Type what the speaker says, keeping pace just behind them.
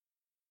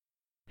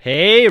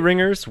Hey,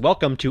 Ringers.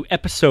 Welcome to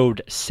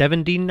episode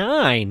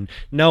 79.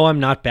 No, I'm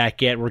not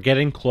back yet. We're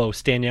getting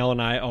close. Danielle and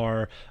I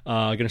are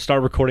going to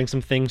start recording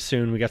some things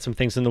soon. We got some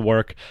things in the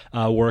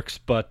works,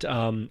 but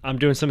I'm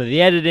doing some of the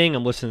editing.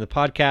 I'm listening to the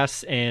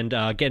podcasts and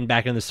getting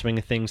back in the swing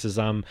of things as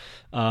I'm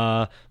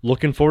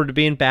looking forward to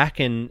being back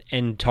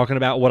and talking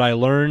about what I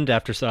learned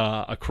after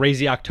a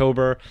crazy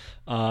October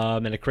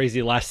and a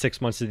crazy last 6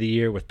 months of the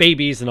year with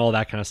babies and all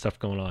that kind of stuff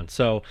going on.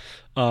 So,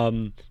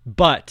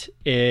 but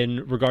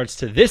in regards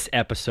to this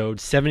episode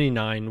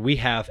 79, we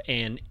have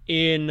an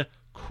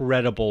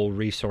incredible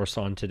resource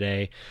on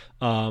today,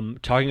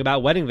 talking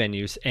about wedding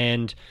venues.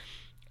 And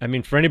I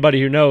mean, for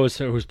anybody who knows,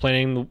 who's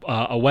planning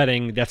a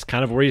wedding, that's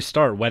kind of where you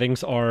start.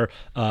 Weddings or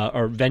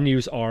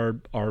venues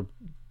are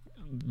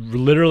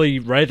literally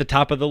right at the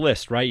top of the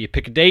list, right? You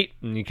pick a date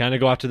and you kind of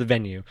go out to the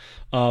venue.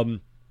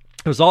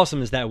 It was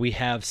awesome is that we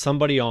have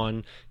somebody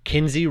on,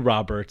 Kinsey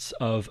Roberts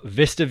of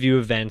Vista View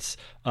Events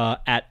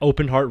at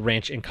Open Heart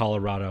Ranch in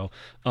Colorado.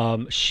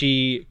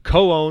 She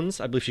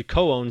co-owns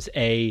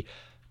a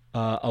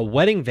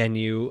wedding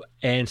venue,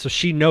 and so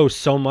she knows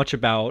so much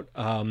about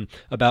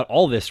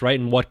all this, right?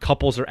 And what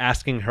couples are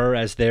asking her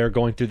as they're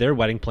going through their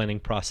wedding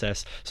planning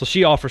process. So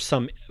she offers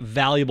some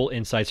valuable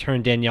insights. Her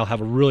and Danielle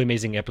have a really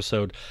amazing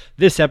episode.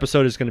 This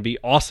episode is going to be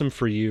awesome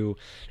for you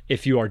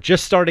if you are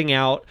just starting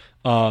out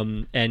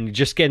and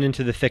just getting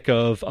into the thick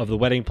of the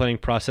wedding planning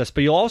process.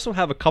 But you'll also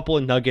have a couple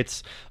of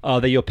nuggets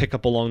that you'll pick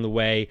up along the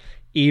way,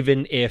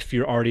 even if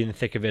you're already in the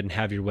thick of it and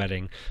have your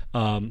wedding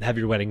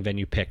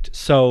venue picked.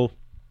 So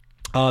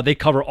they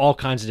cover all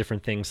kinds of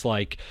different things,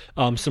 like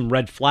some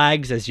red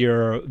flags as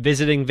you're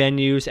visiting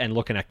venues and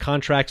looking at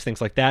contracts,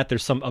 things like that.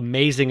 There's some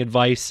amazing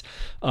advice,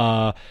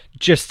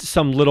 just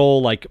some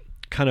little like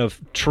kind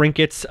of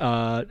trinkets,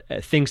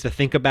 things to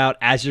think about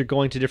as you're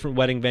going to different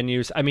wedding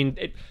venues. I mean,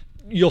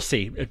 you'll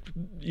see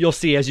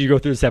as you go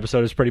through this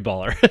episode. It's pretty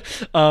baller.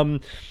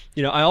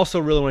 I also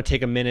really want to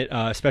take a minute,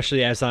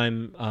 especially as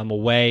I'm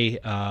away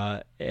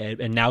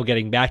and now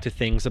getting back to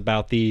things,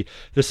 about the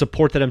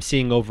support that I'm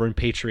seeing over in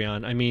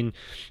Patreon. I mean,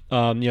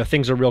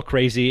 things are real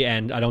crazy,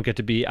 and I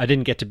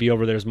didn't get to be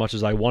over there as much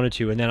as I wanted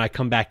to. And then I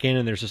come back in,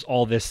 and there's just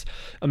all this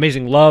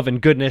amazing love and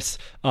goodness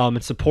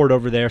and support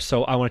over there.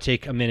 So I want to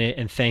take a minute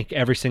and thank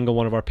every single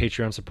one of our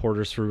Patreon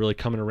supporters for really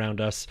coming around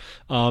us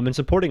and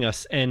supporting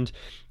us. And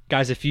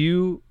guys, if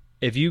you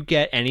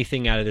get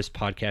anything out of this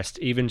podcast,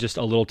 even just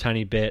a little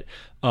tiny bit,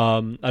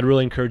 I'd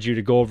really encourage you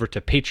to go over to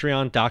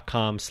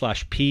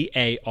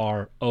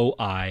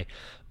patreon.com/PAROI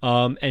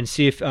and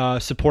see if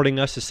supporting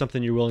us is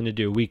something you're willing to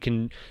do. We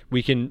can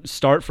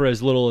start for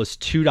as little as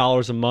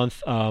 $2 a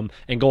month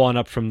and go on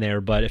up from there.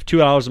 But if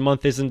 $2 a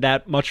month isn't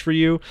that much for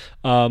you,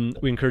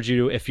 we encourage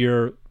you to, if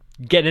you're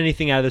getting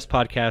anything out of this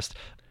podcast,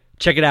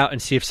 check it out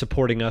and see if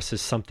supporting us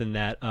is something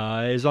that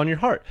is on your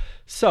heart.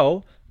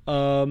 So,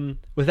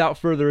 without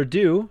further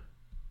ado,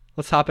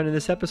 let's hop into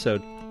this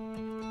episode.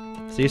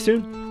 See you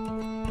soon.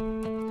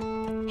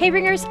 Hey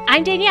Ringers,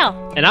 I'm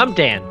Danielle. And I'm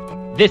Dan.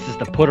 This is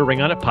the Put a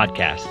Ring on It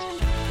podcast.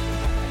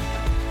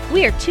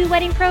 We are two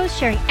wedding pros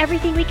sharing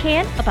everything we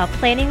can about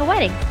planning a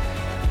wedding.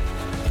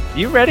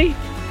 You ready?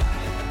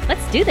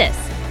 Let's do this.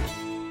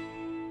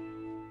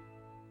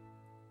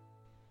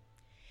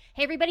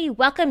 Hey everybody,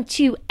 welcome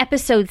to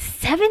episode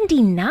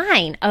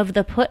 79 of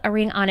the Put a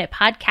Ring on It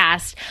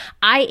podcast.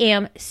 I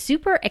am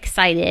super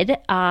excited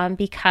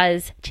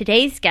because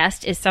today's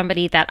guest is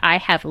somebody that I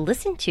have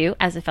listened to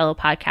as a fellow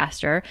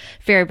podcaster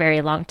for a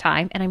very long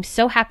time. And I'm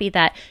so happy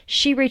that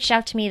she reached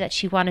out to me, that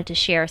she wanted to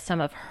share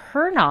some of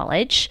her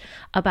knowledge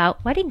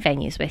about wedding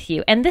venues with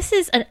you. And this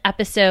is an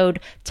episode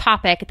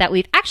topic that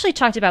we've actually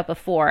talked about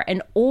before,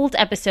 an old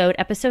episode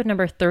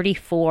number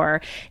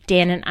 34,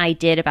 Dan and I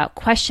did about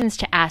questions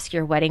to ask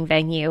your wedding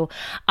venue.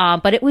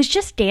 But it was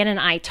just Dan and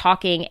I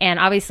talking, and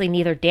obviously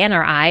neither Dan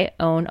or I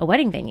own a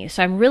wedding venue.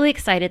 So I'm really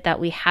excited that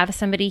we have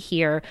somebody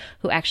here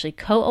who actually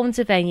co-owns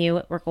a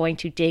venue. We're going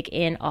to dig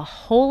in a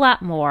whole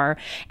lot more,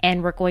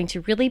 and we're going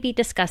to really be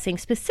discussing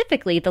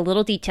specifically the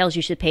little details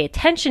you should pay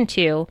attention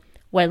to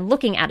when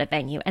looking at a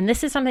venue. And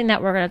this is something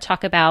that we're going to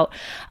talk about.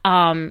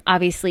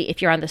 Obviously,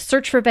 if you're on the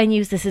search for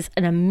venues, this is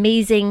an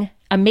amazing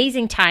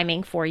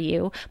timing for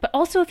you. But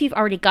also, if you've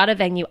already got a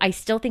venue, I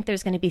still think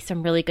there's going to be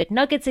some really good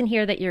nuggets in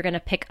here that you're going to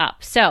pick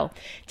up. So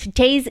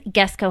today's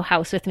guest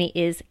co-host with me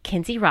is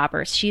Kinsey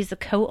Roberts. She's the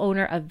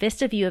co-owner of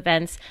Vista View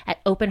Events at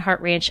Open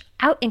Heart Ranch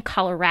out in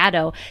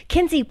Colorado.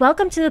 Kinsey,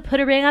 welcome to the Put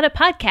a Ring on It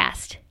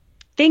podcast.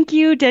 Thank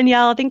you,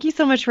 Danielle. Thank you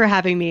so much for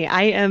having me.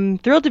 I am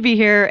thrilled to be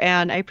here,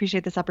 and I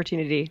appreciate this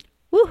opportunity.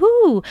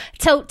 Woohoo!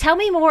 So tell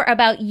me more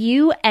about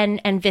you and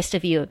Vista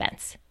View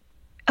Events.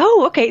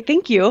 Oh, okay.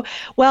 Thank you.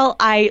 Well,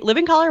 I live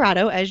in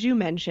Colorado, as you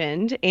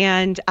mentioned,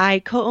 and I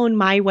co-own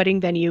my wedding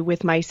venue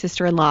with my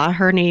sister-in-law.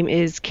 Her name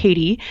is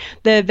Katie.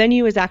 The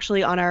venue is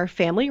actually on our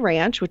family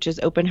ranch, which is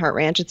Open Heart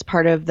Ranch. It's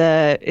part of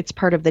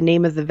the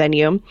name of the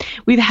venue.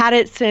 We've had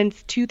it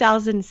since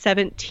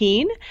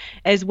 2017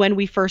 as when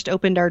we first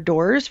opened our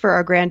doors for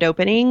our grand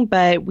opening,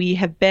 but we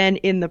have been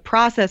in the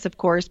process, of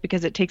course,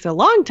 because it takes a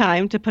long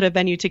time to put a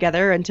venue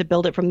together and to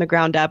build it from the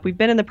ground up. We've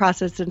been in the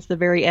process since the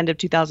very end of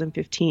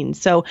 2015.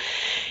 So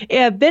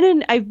yeah,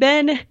 I've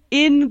been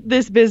in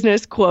this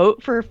business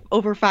quote for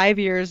over 5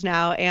 years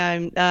now,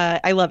 and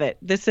I love it.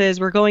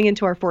 We're going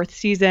into our fourth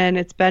season.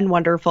 It's been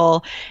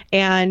wonderful,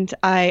 and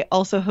I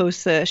also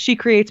host She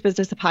Creates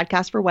Business, a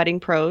podcast for wedding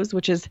pros,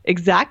 which is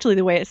exactly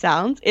the way it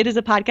sounds. It is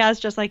a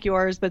podcast just like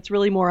yours, but it's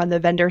really more on the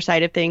vendor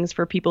side of things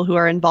for people who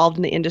are involved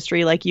in the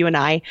industry, like you and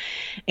I.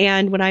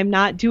 And when I'm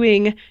not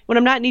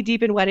knee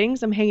deep in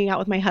weddings, I'm hanging out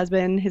with my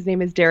husband. His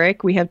name is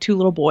Derek. We have two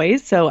little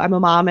boys, so I'm a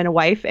mom and a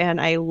wife, and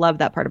I love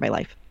that part of my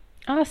life.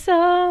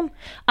 Awesome.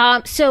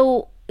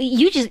 So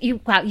you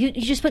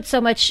just put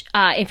so much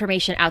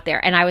information out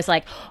there, and I was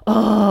like,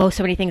 oh,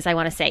 so many things I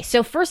want to say.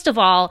 So first of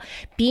all,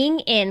 being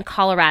in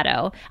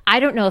Colorado, I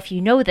don't know if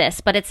you know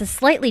this, but it's a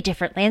slightly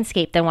different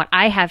landscape than what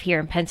I have here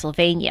in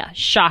Pennsylvania.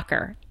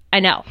 Shocker. I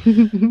know.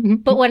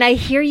 But when I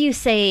hear you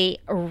say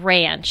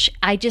ranch,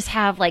 I just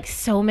have like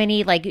so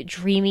many like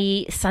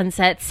dreamy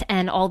sunsets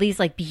and all these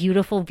like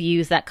beautiful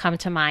views that come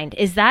to mind.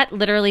 Is that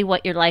literally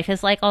what your life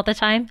is like all the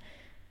time?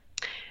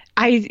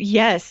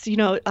 Yes,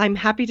 I'm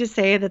happy to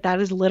say that that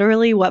is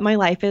literally what my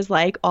life is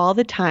like all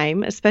the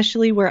time,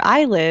 especially where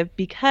I live,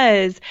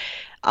 because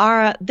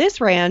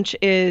this ranch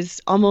is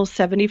almost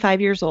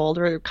 75 years old.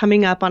 We're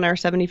coming up on our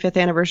 75th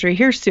anniversary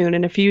here soon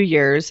in a few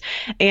years.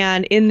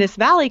 And in this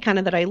valley kind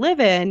of that I live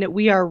in,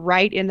 we are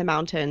right in the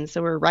mountains.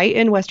 So we're right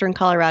in Western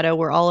Colorado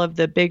where all of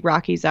the big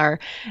Rockies are.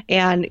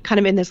 And kind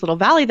of in this little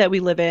valley that we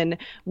live in,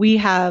 we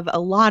have a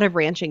lot of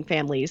ranching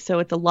families. So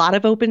it's a lot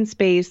of open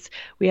space.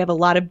 We have a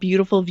lot of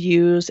beautiful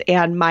views.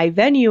 And my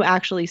venue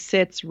actually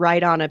sits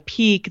right on a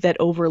peak that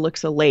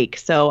overlooks a lake.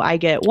 So I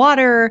get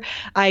water,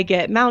 I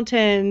get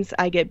mountains,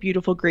 I get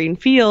beautiful green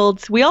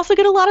fields. We also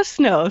get a lot of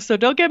snow, so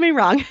don't get me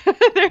wrong.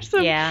 There's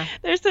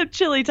some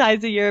chilly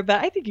times a year,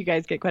 but I think you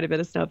guys get quite a bit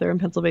of snow up there in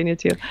Pennsylvania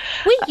too.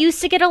 We used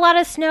to get a lot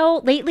of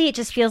snow. Lately, it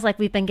just feels like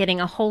we've been getting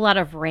a whole lot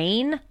of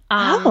rain,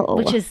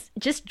 which is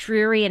just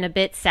dreary and a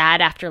bit sad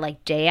after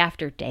day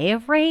after day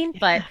of rain.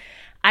 But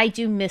I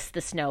do miss the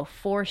snow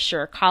for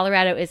sure.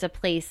 Colorado is a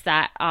place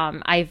that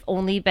I've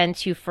only been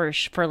to for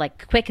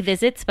like quick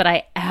visits, but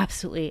I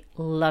absolutely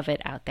love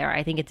it out there.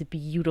 I think it's a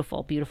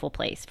beautiful, beautiful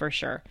place for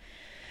sure.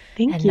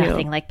 Thank you.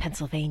 Nothing like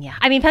Pennsylvania.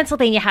 I mean,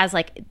 Pennsylvania has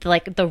like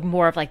the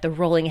more of like the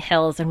rolling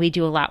hills, and we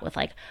do a lot with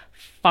like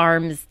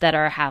farms that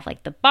have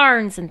like the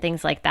barns and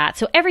things like that.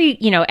 So every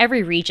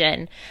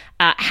region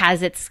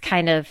has its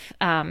kind of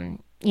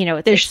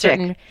their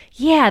shtick.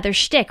 Their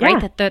shtick,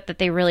 right? That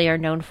they really are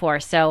known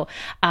for. So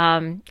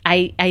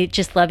I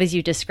just love as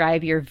you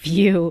describe your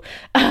view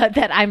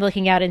that I'm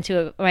looking out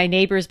into my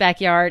neighbor's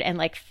backyard and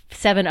like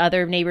 7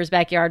 other neighbors'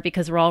 backyard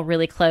because we're all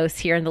really close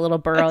here in the little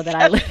borough that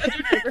I live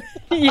in.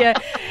 Yeah,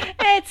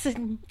 it's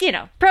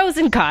pros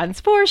and cons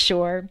for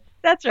sure.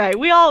 That's right.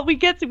 We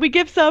give some, we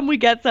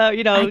get some,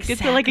 Exactly.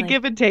 It's like a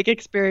give and take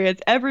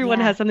experience. Everyone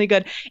has something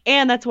good.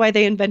 And that's why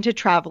they invented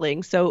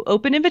traveling. So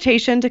open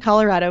invitation to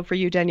Colorado for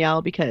you,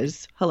 Danielle,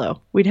 because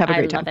hello, we'd have a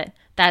great time. I love it.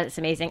 That is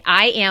amazing.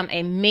 I am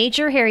a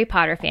major Harry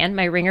Potter fan.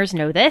 My ringers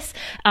know this.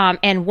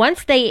 And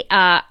once they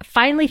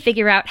finally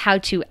figure out how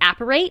to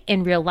apparate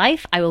in real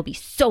life, I will be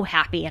so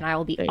happy and I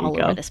will be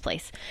all over this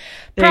place.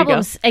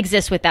 Problems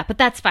exist with that, but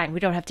that's fine. We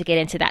don't have to get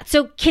into that.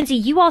 So, Kinsey,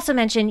 you also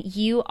mentioned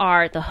you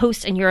are the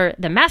host and you're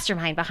the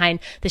mastermind behind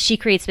the She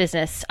Creates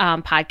Business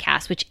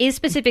podcast, which is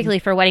specifically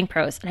for wedding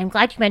pros. And I'm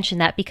glad you mentioned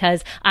that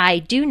because I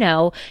do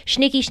know,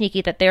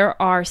 sneaky, that there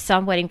are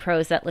some wedding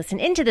pros that listen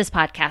into this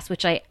podcast,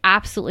 which I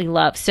absolutely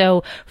love.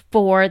 So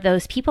for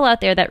those people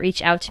out there that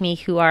reach out to me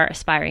who are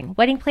aspiring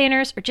wedding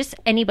planners or just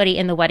anybody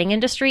in the wedding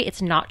industry,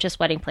 it's not just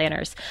wedding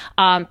planners.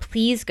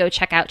 Please go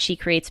check out She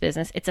Creates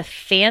Business. It's a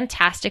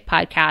fantastic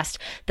podcast.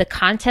 The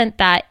content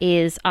that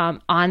is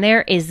on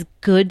there is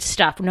good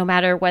stuff, no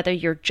matter whether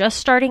you're just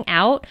starting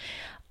out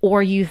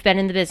or you've been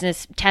in the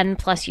business 10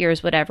 plus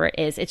years, whatever it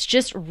is. It's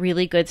just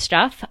really good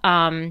stuff.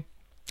 And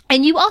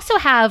you also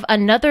have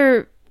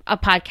a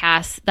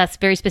podcast that's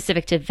very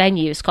specific to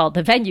venues called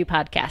the Venue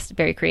Podcast.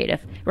 Very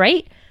creative,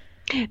 right?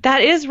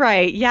 That is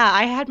right. Yeah,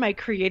 I had my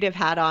creative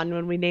hat on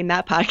when we named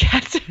that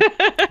podcast.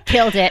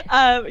 Killed it.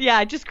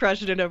 I just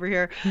crushed it over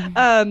here.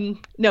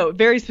 No,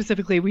 very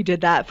specifically, we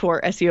did that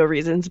for SEO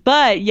reasons.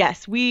 But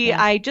yes,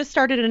 I just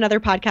started another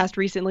podcast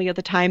recently at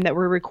the time that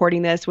we're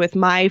recording this with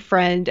my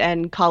friend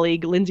and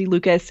colleague, Lindsay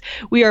Lucas.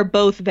 We are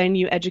both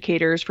venue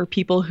educators for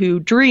people who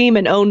dream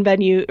and own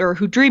venue or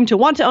who dream to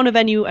want to own a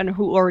venue and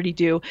who already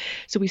do.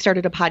 So we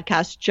started a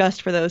podcast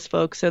just for those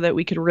folks so that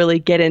we could really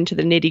get into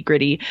the nitty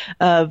gritty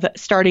of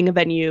starting a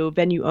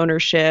venue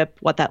ownership,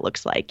 what that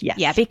looks like. Yes.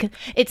 Yeah,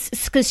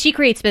 because She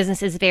Creates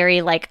Business is very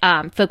very like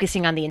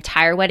focusing on the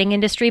entire wedding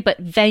industry,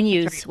 but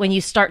venues, when you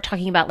start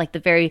talking about like the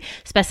very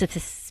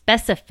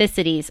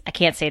specificities, I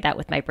can't say that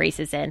with my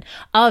braces in,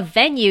 of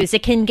venues,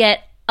 it can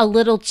get a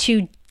little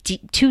too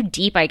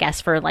deep, I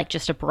guess, for like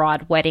just a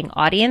broad wedding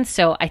audience.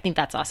 So I think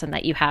that's awesome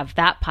that you have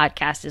that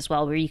podcast as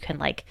well, where you can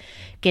like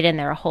get in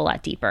there a whole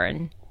lot deeper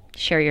and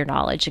share your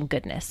knowledge and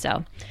goodness.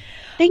 So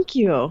thank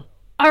you.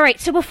 All right.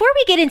 So before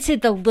we get into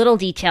the little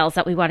details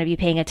that we want to be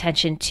paying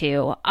attention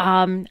to,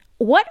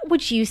 what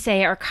would you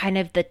say are kind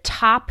of the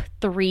top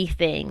 3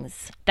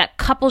 things that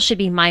couples should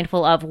be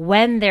mindful of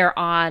when they're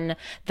on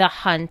the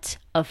hunt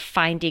of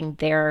finding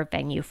their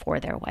venue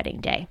for their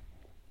wedding day?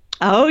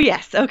 Oh,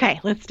 yes. Okay,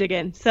 let's dig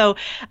in. So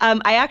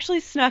I actually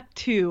snuck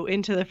 2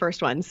 into the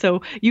first one.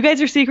 So you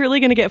guys are secretly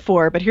going to get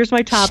 4, but here's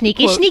my top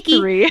sneaky.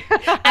 3.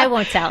 I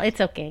won't tell. It's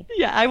okay.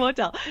 Yeah, I won't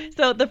tell.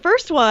 So the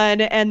first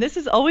one, and this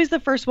is always the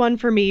first one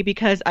for me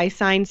because I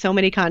sign so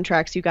many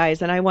contracts, you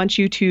guys, and I want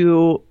you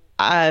to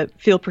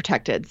feel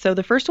protected. So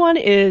the first one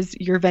is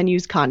your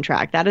venue's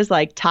contract. That is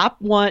like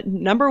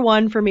number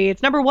one for me.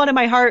 It's number 1 in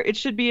my heart. It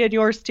should be in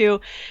yours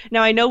too.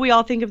 Now, I know we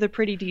all think of the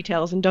pretty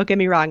details, and don't get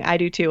me wrong, I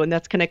do too. And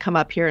that's going to come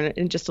up here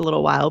in just a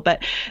little while.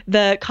 But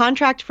the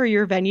contract for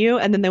your venue,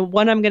 and then the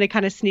one I'm going to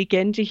kind of sneak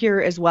into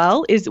here as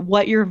well, is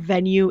what your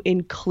venue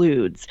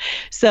includes.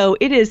 So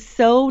it is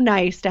so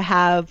nice to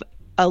have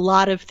a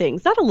lot of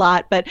things, not a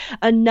lot, but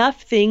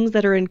enough things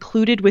that are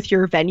included with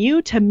your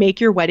venue to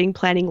make your wedding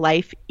planning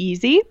life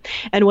easy.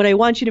 And what I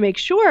want you to make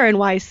sure, and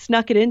why I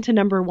snuck it into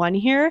number 1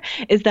 here,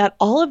 is that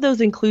all of those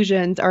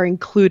inclusions are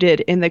included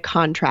in the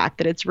contract,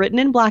 that it's written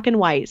in black and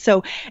white.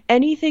 So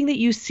anything that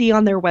you see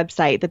on their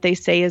website that they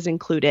say is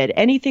included,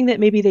 anything that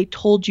maybe they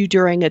told you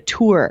during a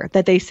tour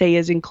that they say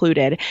is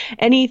included,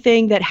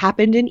 anything that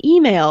happened in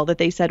email that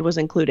they said was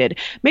included,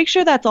 make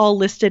sure that's all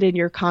listed in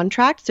your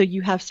contract so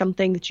you have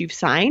something that you've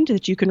signed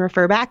that you can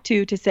refer back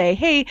to say,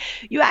 hey,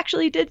 you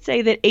actually did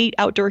say that 8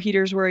 outdoor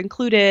heaters were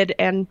included.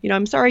 And,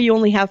 I'm sorry you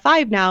only have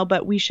 5 now,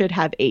 but we should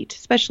have 8,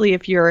 especially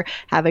if you're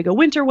having a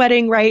winter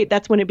wedding, right?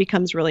 That's when it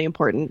becomes really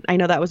important. I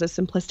know that was a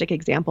simplistic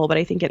example, but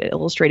I think it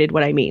illustrated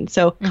what I mean.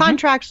 So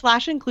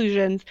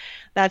contract/inclusions,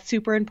 that's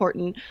super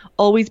important.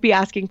 Always be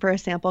asking for a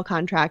sample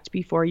contract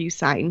before you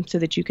sign so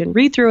that you can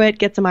read through it,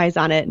 get some eyes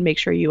on it, and make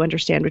sure you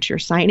understand what you're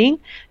signing.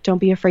 Don't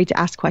be afraid to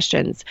ask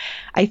questions.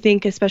 I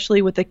think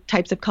especially with the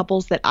types of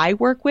couples that I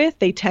work with,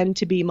 they tend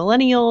to be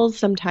millennials.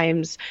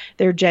 Sometimes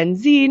they're Gen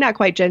Z, not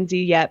quite Gen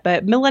Z yet,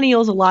 but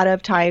millennials a lot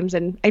of times.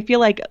 And I feel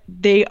like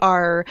they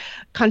are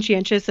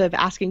conscientious of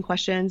asking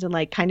questions and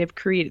like kind of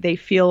they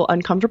feel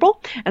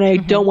uncomfortable. And I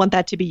don't want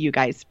that to be you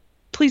guys.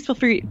 Please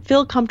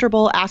feel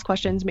comfortable, ask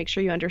questions, make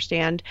sure you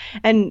understand.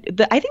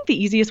 And I think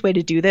the easiest way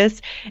to do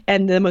this,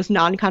 and the most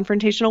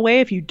non-confrontational way,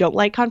 if you don't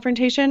like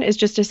confrontation, is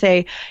just to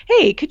say,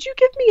 hey, could you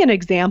give me an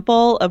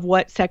example of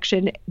what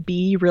section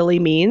B really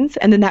means?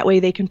 And then that way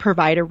they can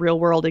provide a real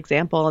world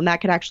example. And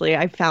that could actually,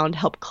 I've found,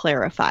 help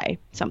clarify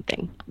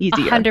something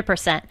easier.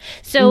 100%.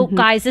 So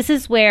guys, this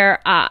is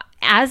where,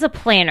 as a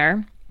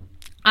planner,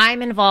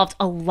 I'm involved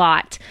a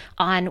lot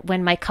on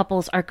when my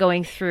couples are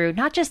going through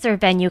not just their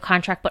venue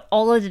contract, but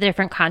all of the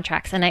different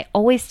contracts. And I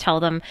always tell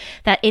them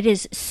that it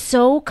is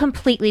so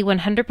completely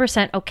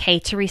 100% okay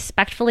to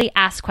respectfully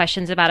ask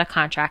questions about a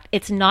contract.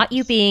 It's not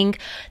you being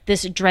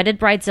this dreaded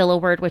bridezilla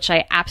word, which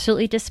I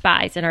absolutely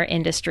despise in our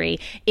industry.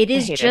 It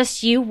is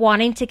just you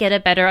wanting to get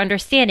a better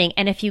understanding.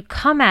 And if you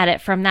come at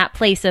it from that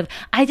place of,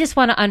 I just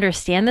want to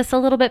understand this a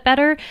little bit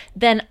better,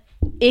 then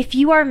if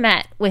you are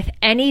met with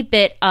any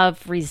bit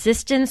of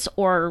resistance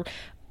or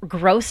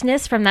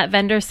grossness from that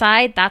vendor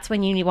side, that's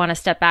when you want to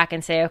step back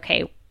and say,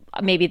 okay,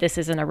 maybe this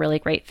isn't a really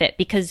great fit,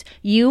 because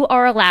you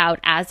are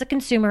allowed as a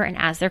consumer and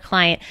as their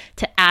client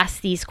to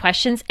ask these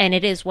questions. And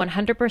it is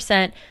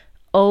 100%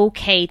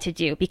 okay to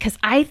do, because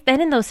I've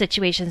been in those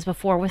situations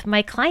before with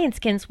my clients,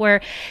 Kins,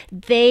 where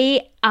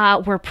they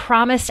were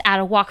promised at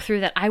a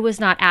walkthrough that I was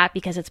not at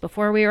because it's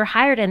before we were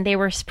hired, and they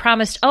were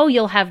promised, oh,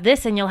 you'll have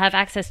this and you'll have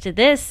access to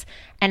this.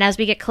 And as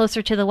we get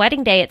closer to the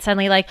wedding day, it's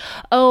suddenly like,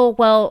 oh,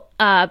 well,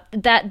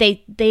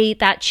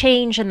 that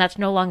changed and that's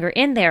no longer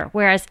in there.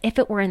 Whereas if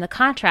it were in the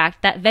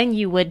contract, that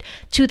venue would,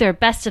 to their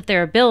best of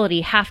their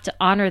ability, have to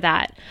honor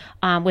that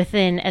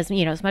within as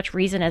much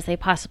reason as they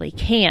possibly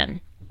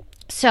can.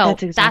 So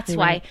that's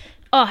why,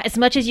 as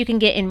much as you can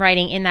get in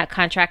writing in that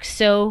contract,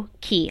 so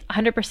key.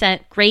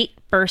 100% great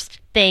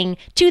first thing.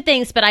 2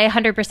 things, but I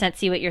 100%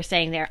 see what you're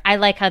saying there. I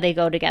like how they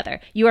go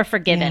together. You are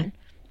forgiven. Yeah.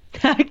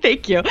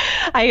 Thank you.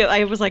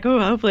 I was like, oh,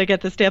 hopefully I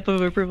get the stamp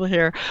of approval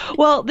here.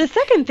 Well, the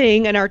second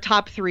thing in our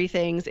top 3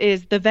 things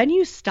is the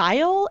venue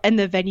style and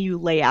the venue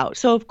layout.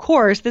 So, of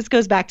course, this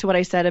goes back to what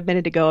I said a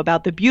minute ago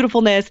about the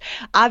beautifulness.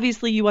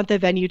 Obviously, you want the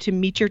venue to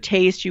meet your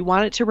taste. You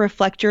want it to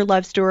reflect your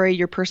love story,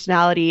 your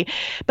personality,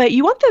 but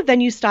you want the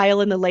venue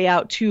style and the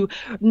layout to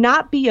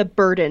not be a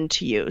burden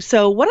to you.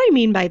 So what I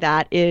mean by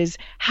that is,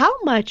 how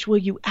much will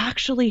you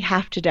actually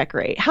have to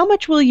decorate? How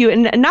much will you,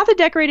 and not that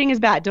decorating is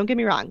bad, don't get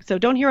me wrong. So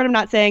don't hear what I'm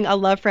not saying. I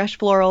love fresh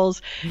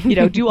florals,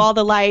 do all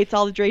the lights,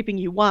 all the draping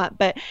you want,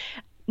 but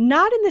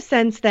not in the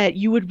sense that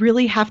you would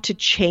really have to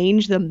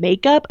change the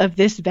makeup of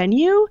this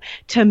venue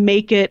to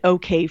make it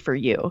okay for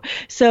you.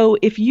 So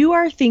if you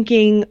are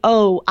thinking,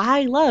 oh,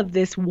 I love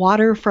this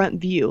waterfront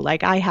view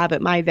like I have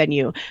at my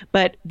venue,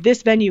 but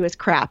this venue is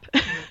crap.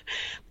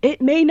 It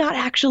may not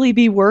actually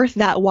be worth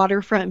that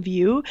waterfront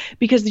view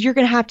because you're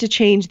going to have to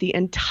change the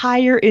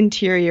entire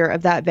interior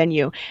of that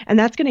venue. And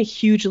that's going to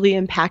hugely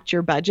impact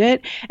your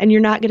budget. And you're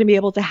not going to be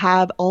able to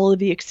have all of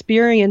the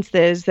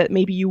experiences that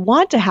maybe you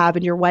want to have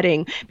in your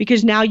wedding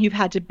because now you've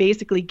had to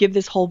basically give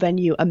this whole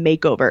venue a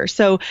makeover.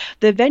 So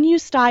the venue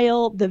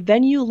style, the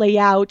venue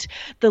layout,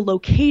 the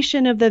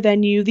location of the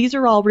venue, these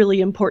are all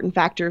really important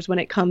factors when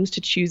it comes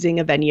to choosing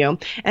a venue.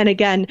 And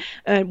again,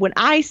 when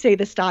I say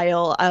the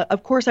style,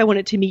 of course, I want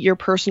it to meet your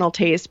personal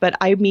taste, but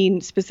I mean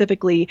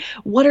specifically,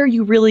 what are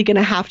you really going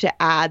to have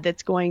to add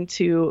that's going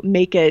to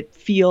make it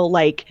feel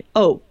like,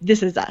 oh,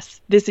 this is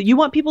us. This, you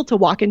want people to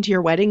walk into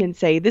your wedding and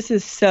say, this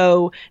is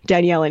so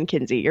Danielle and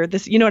Kinsey, or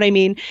this, you know what I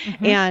mean?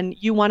 Mm-hmm. And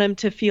you want them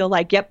to feel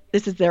like, yep,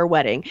 this is their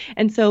wedding.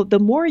 And so the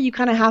more you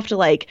kind of have to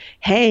like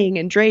hang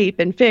and drape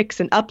and fix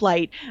and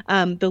uplight,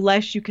 the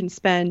less you can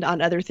spend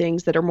on other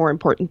things that are more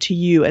important to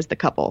you as the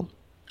couple.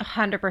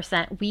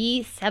 100%.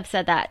 We have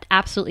said that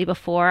absolutely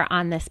before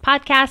on this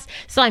podcast.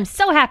 So I'm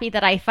so happy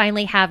that I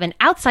finally have an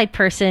outside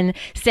person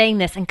saying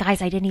this. And guys,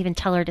 I didn't even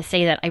tell her to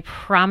say that. I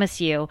promise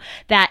you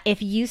that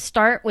if you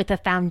start with a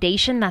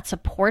foundation that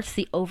supports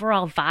the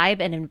overall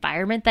vibe and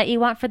environment that you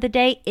want for the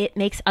day, it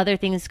makes other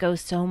things go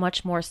so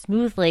much more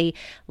smoothly,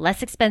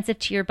 less expensive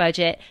to your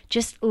budget,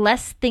 just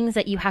less things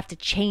that you have to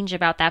change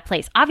about that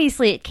place.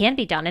 Obviously, it can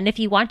be done. And if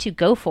you want to,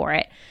 go for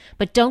it.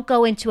 But don't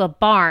go into a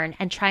barn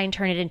and try and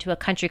turn it into a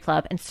country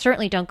club. And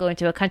certainly don't go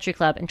into a country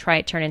club and try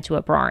to turn it into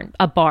a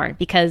barn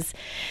because,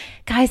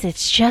 guys,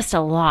 it's just a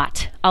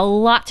lot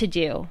to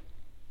do.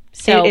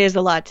 So it is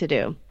a lot to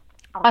do.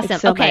 Awesome.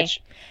 So okay.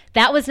 Much.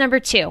 That was number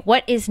 2.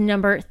 What is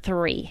number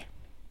 3?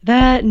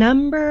 The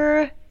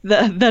number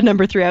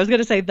 3. I was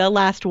going to say the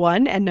last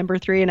one and number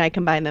 3, and I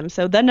combine them.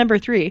 So the number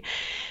 3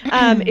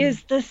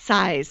 is the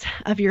size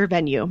of your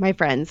venue, my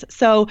friends.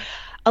 So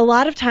a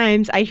lot of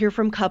times I hear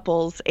from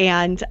couples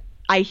and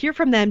I hear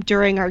from them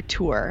during our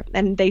tour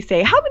and they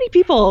say, how many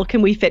people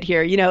can we fit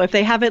here? You know, if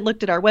they haven't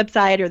looked at our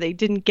website or they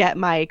didn't get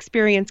my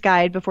experience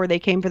guide before they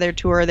came for their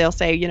tour, they'll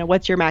say, you know,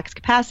 what's your max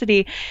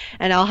capacity?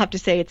 And I'll have to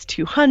say it's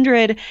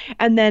 200.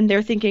 And then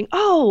they're thinking,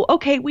 oh,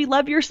 okay, we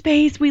love your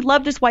space. We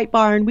love this white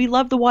barn. We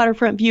love the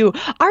waterfront view.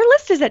 Our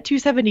list is at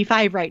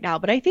 275 right now,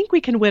 but I think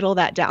we can whittle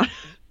that down.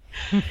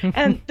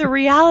 And the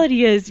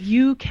reality is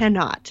you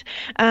cannot.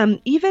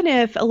 Even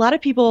if a lot of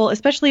people,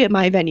 especially at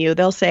my venue,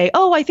 they'll say,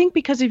 oh, I think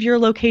because of your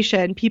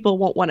location, people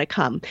won't want to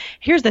come.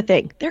 Here's the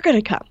thing. They're going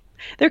to come.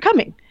 They're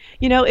coming.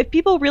 You know, if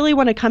people really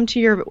want to come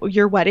to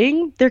your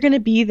wedding, they're going to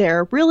be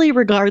there really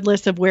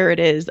regardless of where it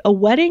is. A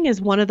wedding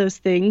is one of those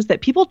things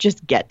that people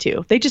just get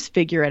to. They just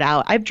figure it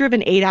out. I've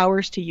driven 8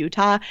 hours to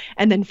Utah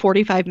and then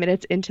 45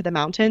 minutes into the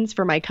mountains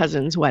for my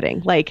cousin's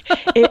wedding. Like,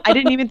 I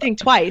didn't even think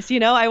twice. You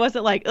know, I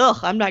wasn't like, ugh,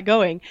 I'm not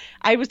going.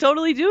 I was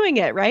totally doing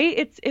it, right?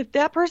 It's if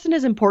that person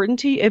is important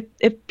to you,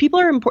 if people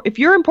are important, if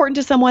you're important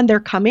to someone,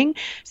 they're coming.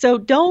 So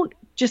don't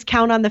just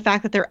count on the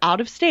fact that they're out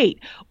of state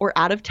or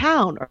out of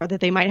town or that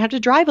they might have to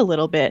drive a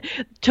little bit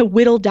to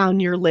whittle down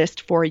your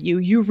list for you.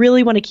 You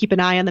really want to keep an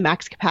eye on the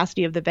max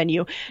capacity of the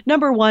venue.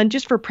 Number one,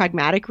 just for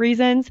pragmatic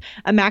reasons,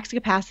 a max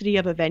capacity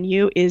of a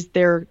venue is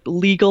their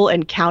legal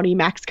and county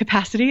max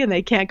capacity, and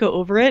they can't go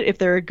over it if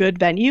they're a good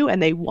venue,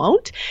 and they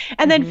won't.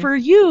 And then for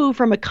you,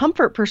 from a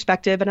comfort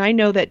perspective, and I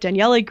know that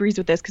Danielle agrees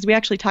with this because we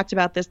actually talked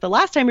about this the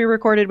last time we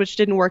recorded, which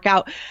didn't work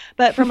out.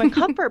 But from a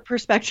comfort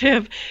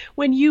perspective,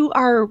 when you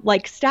are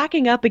like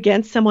stacking up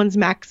against someone's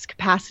max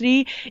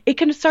capacity, it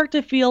can start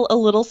to feel a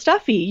little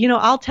stuffy. You know,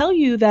 I'll tell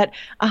you that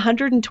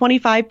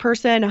 125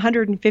 person,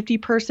 150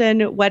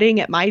 person wedding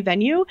at my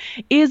venue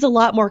is a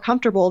lot more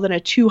comfortable than a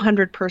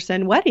 200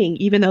 person wedding,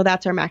 even though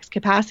that's our max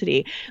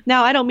capacity.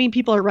 Now, I don't mean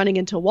people are running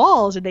into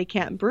walls and they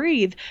can't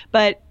breathe,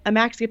 but a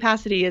max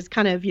capacity is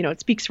kind of, you know, it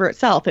speaks for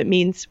itself. It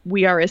means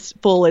we are as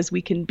full as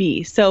we can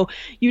be. So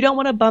you don't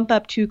want to bump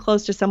up too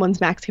close to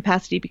someone's max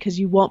capacity because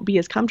you won't be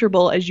as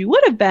comfortable as you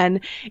would have been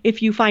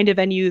if you find a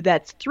venue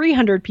that's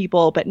 300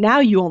 people, but now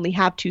you only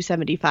have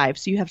 275.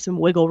 So you have some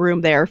wiggle room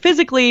there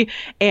physically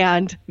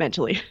and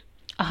mentally.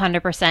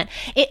 100%.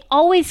 It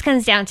always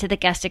comes down to the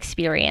guest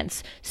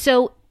experience.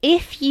 So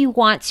if you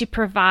want to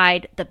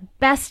provide the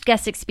best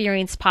guest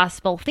experience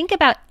possible, think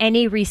about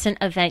any recent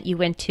event you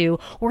went to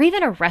or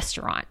even a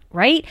restaurant,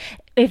 right?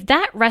 If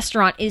that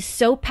restaurant is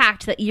so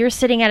packed that you're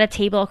sitting at a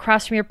table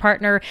across from your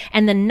partner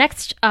and the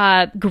next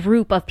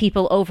group of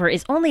people over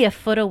is only a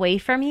foot away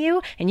from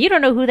you and you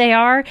don't know who they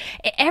are,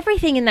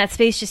 everything in that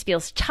space just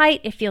feels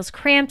tight. It feels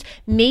cramped.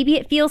 Maybe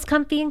it feels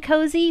comfy and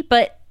cozy,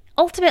 but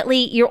ultimately,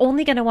 you're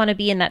only going to want to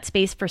be in that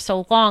space for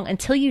so long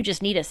until you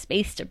just need a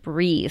space to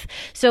breathe.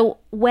 So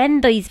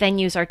when these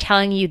venues are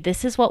telling you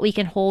this is what we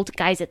can hold,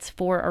 guys, it's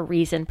for a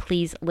reason.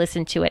 Please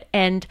listen to it.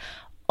 And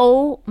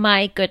oh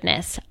my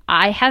goodness,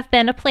 I have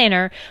been a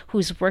planner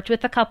who's worked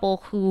with a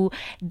couple who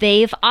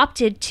they've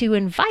opted to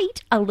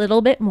invite a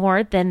little bit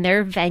more than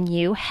their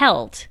venue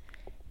held.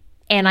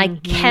 And I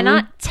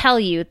cannot tell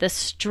you the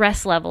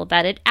stress level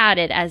that it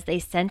added as they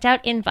sent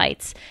out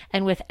invites.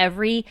 And with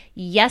every,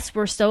 yes,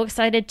 we're so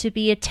excited to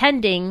be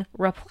attending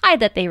reply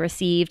that they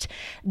received,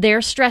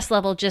 their stress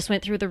level just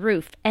went through the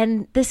roof.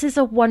 And this is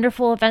a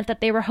wonderful event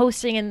that they were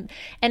hosting. And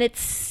it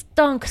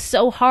stunk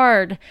so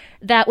hard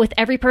that with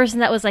every person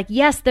that was like,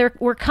 yes,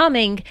 we're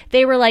coming,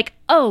 they were like,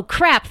 oh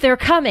crap, they're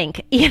coming,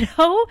 you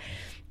know?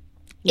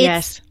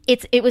 Yes.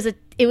 It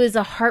was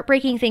a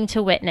heartbreaking thing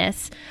to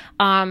witness.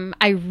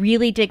 I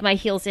really dig my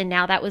heels in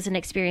now. That was an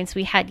experience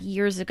we had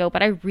years ago,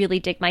 but I really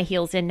dig my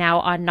heels in now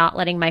on not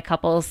letting my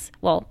couples,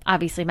 well,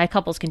 obviously my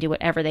couples can do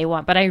whatever they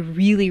want, but I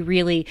really,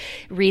 really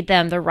read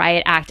them the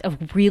riot act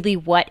of really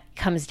what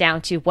comes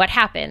down to what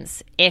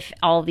happens if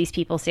all of these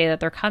people say that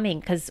they're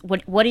coming. Because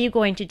what are you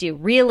going to do?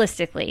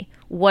 Realistically,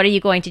 what are you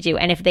going to do?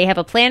 And if they have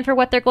a plan for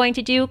what they're going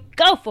to do,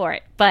 go for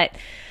it. But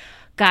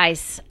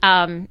guys,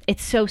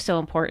 it's so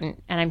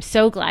important. And I'm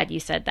so glad you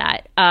said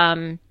that.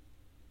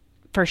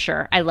 For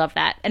sure. I love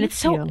that. And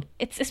it's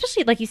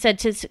especially like you said,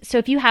 so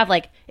if you have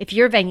if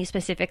your venue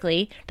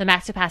specifically, the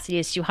max capacity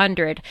is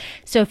 200.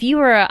 So if you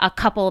were a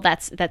couple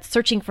that's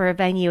searching for a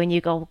venue and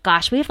you go,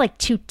 gosh, we have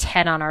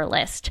 210 on our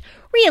list.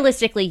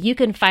 Realistically, you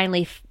can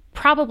finally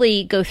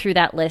probably go through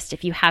that list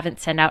if you haven't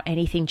sent out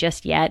anything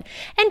just yet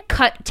and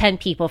cut 10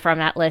 people from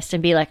that list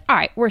and be like, all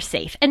right, we're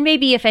safe. And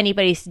maybe if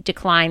anybody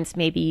declines,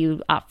 maybe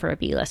you opt for a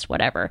B list,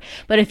 whatever.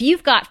 But if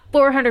you've got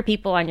 400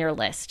 people on your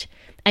list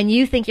and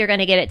you think you're going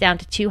to get it down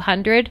to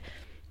 200,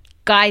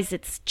 guys,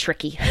 it's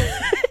tricky.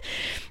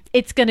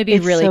 It's going to be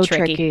really so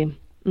tricky.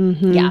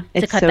 Mm-hmm. Yeah,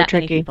 it's to cut so that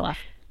tricky. many people off.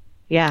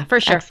 Yeah,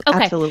 for sure.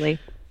 Okay. Absolutely.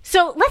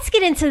 So let's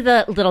get into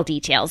the little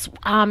details.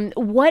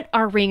 What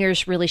our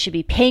ringers really should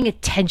be paying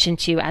attention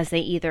to as they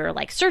either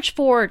search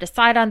for or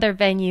decide on their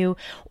venue,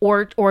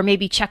 or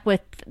maybe check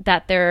with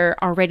that their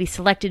already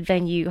selected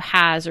venue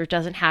has or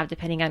doesn't have,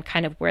 depending on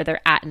kind of where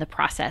they're at in the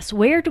process.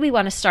 Where do we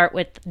want to start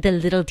with the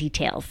little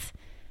details?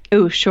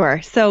 Oh,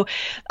 sure. So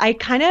I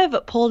kind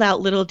of pulled out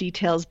little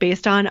details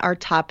based on our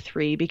top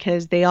 3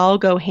 because they all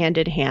go hand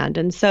in hand.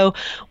 And so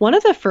one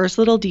of the first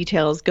little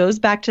details goes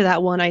back to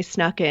that one I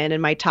snuck in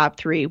my top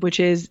 3, which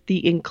is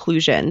the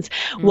inclusions.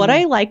 What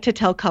I like to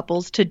tell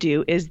couples to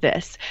do is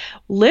this: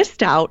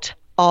 list out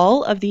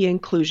all of the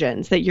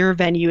inclusions that your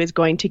venue is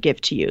going to give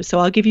to you. So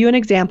I'll give you an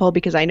example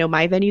because I know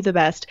my venue the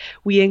best.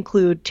 We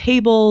include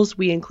tables,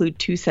 we include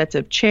 2 sets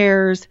of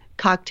chairs,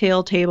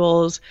 cocktail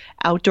tables,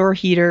 outdoor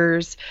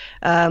heaters,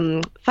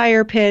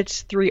 fire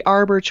pits, 3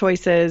 arbor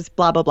choices,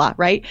 blah, blah, blah,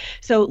 right?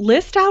 So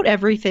list out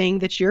everything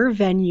that your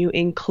venue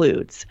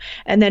includes.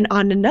 And then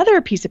on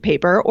another piece of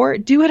paper, or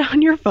do it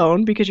on your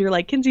phone because you're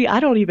like, Kinsey, I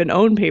don't even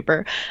own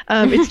paper.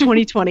 It's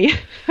 2020.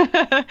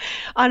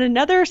 On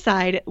another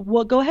side,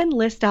 we'll go ahead and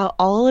list out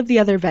all of the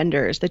other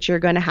vendors that you're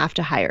going to have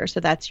to hire.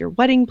 So that's your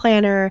wedding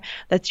planner,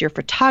 that's your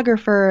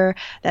photographer,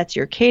 that's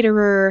your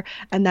caterer,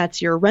 and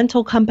that's your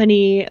rental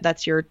company,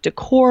 that's your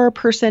decor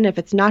person if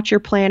it's not your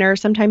planner.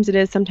 Sometimes it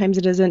is, sometimes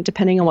it isn't,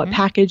 depending on what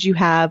package you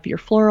have, your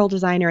floral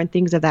designer and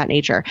things of that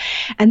nature.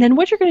 And then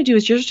what you're going to do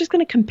is you're just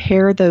going to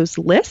compare those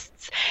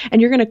lists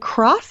and you're going to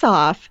cross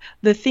off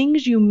the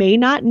things you may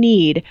not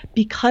need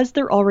because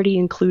they're already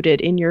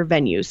included in your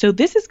venue. So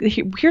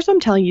here's what I'm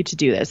telling you to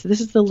do this.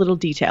 This is the little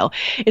detail.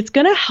 It's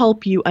going to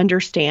help you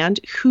understand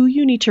who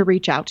you need to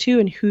reach out to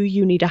and who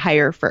you need to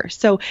hire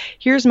first. So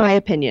here's my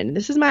opinion.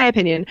 This is my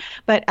opinion,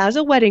 but as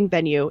a wedding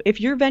venue, if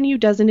your venue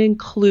doesn't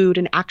include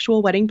an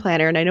actual wedding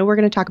planner, and I know we're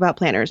going to talk about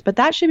planners, but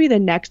that should be the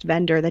next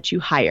vendor that you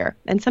hire.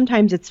 And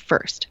sometimes it's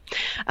first.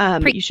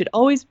 You should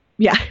always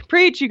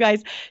preach, you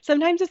guys.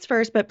 Sometimes it's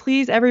first, but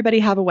please, everybody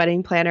have a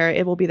wedding planner.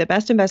 It will be the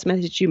best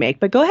investment that you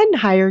make. But go ahead and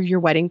hire your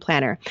wedding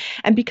planner.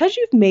 And because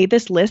you've made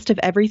this list of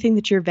everything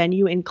that your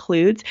venue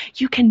includes,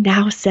 you can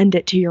now send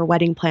it to your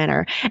wedding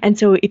planner. And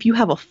so if you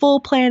have a full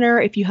planner,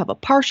 if you have a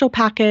partial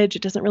package,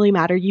 it doesn't really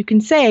matter. You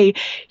can say,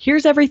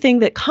 here's everything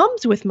that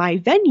comes with my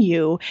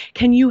venue.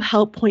 Can you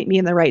help point me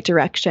in the right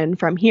direction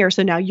from here?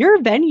 So now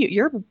your venue,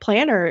 your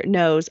planner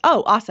knows,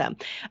 oh, awesome.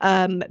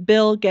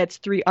 Bill gets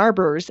 3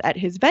 arbors at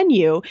his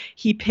venue.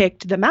 He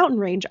picked the mountain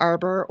range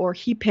arbor or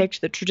he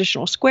picked the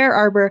traditional square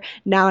arbor.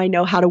 Now I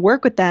know how to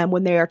work with them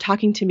when they are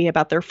talking to me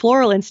about their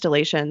floral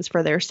installations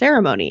for their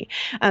ceremony.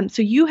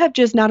 So you have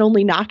just not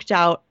only knocked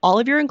out all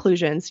of your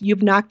inclusions,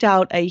 you've knocked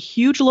out a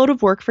huge load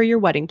of work for your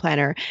wedding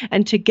planner.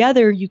 And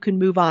together you can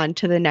move on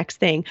to the next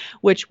thing,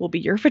 which will be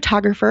your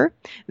photographer.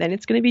 Then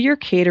it's going to be your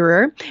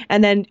caterer.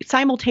 And then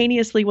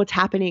simultaneously what's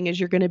happening is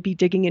you're going to be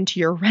digging into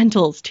your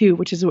rentals too,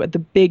 which is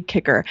the big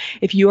kicker.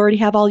 If you already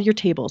have all your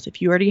tables,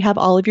 if you already have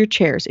all of your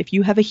chairs, if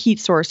you have a heat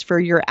source for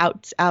your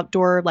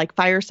outdoor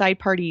fireside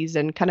parties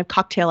and kind of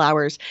cocktail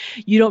hours,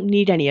 you don't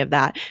need any of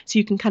that. So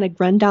you can kind of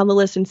run down the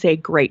list and say,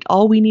 great,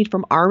 all we need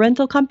from our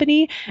rental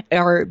company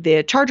are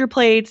the charger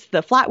plates,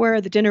 the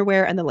flatware, the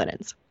dinnerware, and the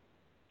linens.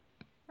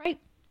 Right.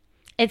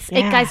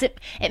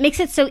 It makes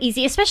it so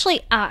easy,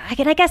 especially, I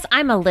guess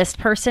I'm a list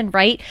person,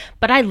 right?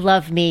 But I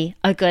love me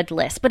a good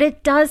list, but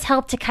it does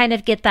help to kind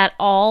of get that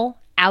all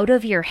out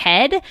of your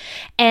head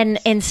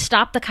and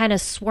stop the kind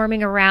of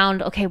swarming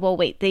around. Okay, well,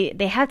 wait,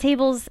 they have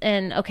tables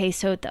and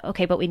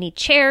but we need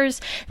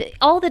chairs,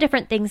 all the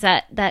different things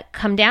that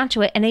come down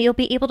to it. And then you'll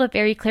be able to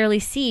very clearly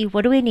see,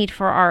 what do we need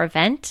for our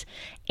event?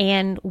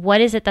 And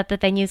what is it that the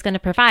venue is going to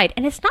provide?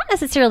 And it's not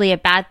necessarily a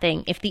bad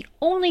thing if the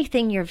only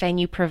thing your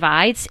venue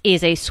provides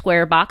is a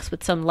square box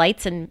with some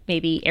lights and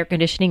maybe air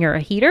conditioning or a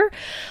heater.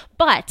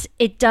 But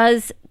it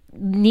does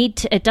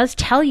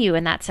tell you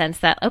in that sense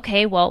that,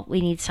 okay, well,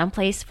 we need some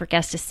place for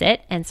guests to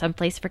sit and some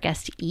place for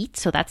guests to eat.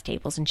 So that's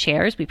tables and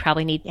chairs. We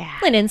probably need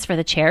linens for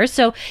the chairs.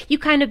 So you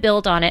kind of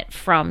build on it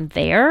from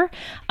there.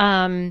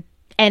 And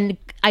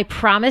I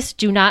promise,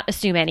 do not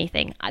assume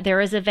anything.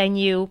 There is a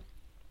venue.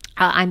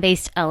 I'm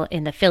based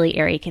in the Philly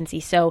area, you can see.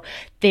 So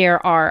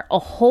there are a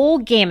whole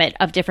gamut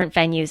of different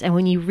venues. And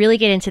when you really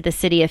get into the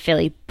city of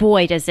Philly,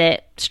 boy, does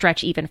it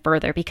stretch even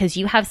further, because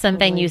you have some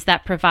venues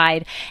that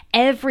provide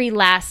every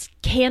last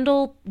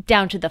candle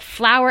down to the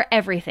flower,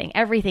 everything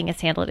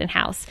is handled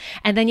in-house.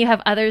 And then you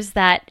have others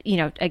that,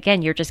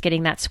 again, you're just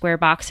getting that square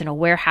box in a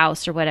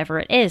warehouse or whatever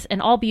it is,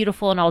 and all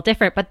beautiful and all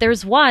different. But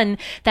there's one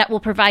that will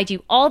provide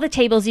you all the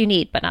tables you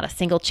need, but not a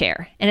single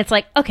chair. And it's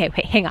like, okay,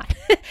 wait, hang on.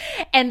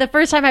 And the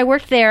first time I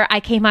worked there, I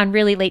came on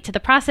really late to the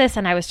process,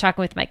 and I was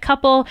talking with my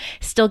couple,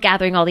 still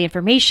gathering all the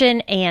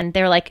information. And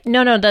they're like,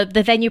 no,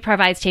 the venue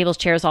provides tables,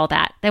 chairs, all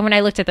that. Then when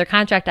I looked at their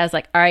contract, I was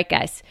like, all right,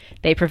 guys,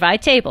 they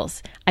provide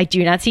tables. I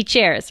do not see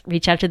chairs.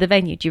 Reach out to the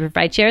venue. Do you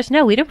provide chairs?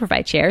 No, we don't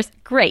provide chairs.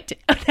 Great.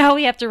 Now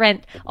we have to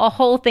rent a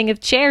whole thing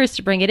of chairs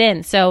to bring it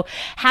in. So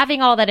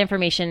having all that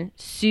information,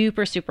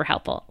 super, super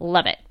helpful.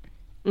 Love it.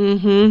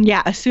 Mm-hmm.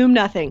 Yeah. Assume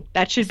nothing.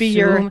 That should be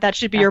your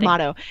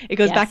motto. It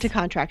goes back to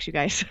contracts, you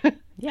guys.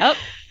 Yep.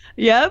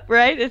 Yep,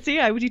 right.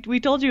 See, we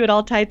told you it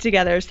all tied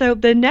together. So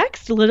the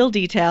next little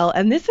detail,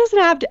 and this doesn't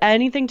have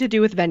anything to do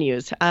with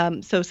venues,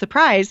 so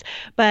surprise,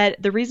 but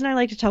the reason I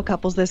like to tell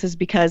couples this is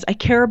because I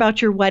care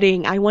about your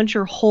wedding. I want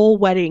your whole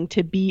wedding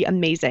to be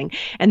amazing.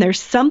 And there's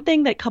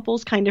something that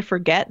couples kind of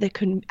forget that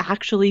can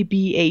actually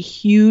be a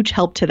huge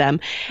help to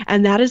them,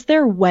 and that is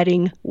their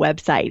wedding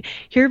website.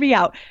 Hear me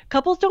out.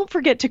 Couples don't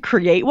forget to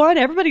create one.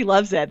 Everybody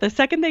loves it. The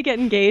second they get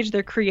engaged,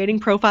 they're creating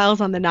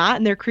profiles on the Knot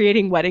and they're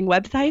creating wedding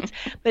websites,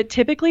 but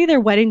typically their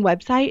wedding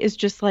website is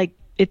just like,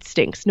 it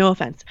stinks. No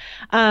offense.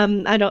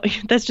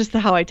 That's just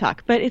how I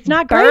talk, but it's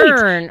not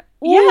Burn. great.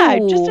 Yeah,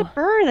 just a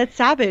burn. That's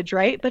savage,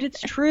 right? But it's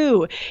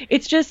true.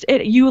 It's just,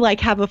 you like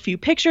have a few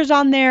pictures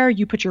on there,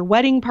 you put your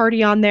wedding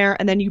party on there,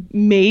 and then you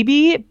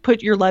maybe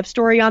put your love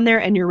story on there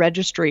and your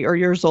registry or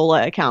your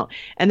Zola account,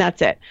 and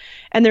that's it.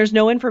 And there's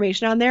no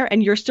information on there,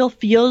 and you're still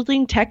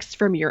fielding texts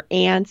from your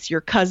aunts,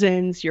 your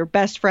cousins, your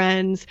best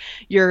friends,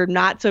 your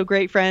not so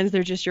great friends.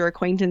 They're just your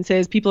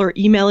acquaintances. People are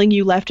emailing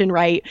you left and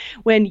right,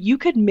 when you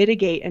could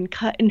mitigate and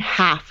cut in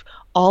half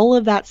all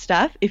of that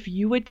stuff if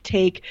you would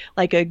take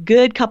like a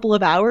good couple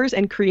of hours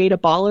and create a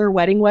baller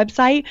wedding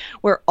website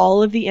where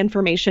all of the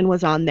information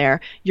was on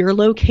there. Your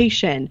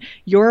location,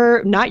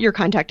 not your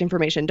contact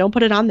information, don't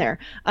put it on there.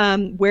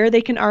 Where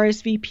they can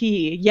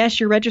RSVP, yes,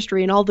 your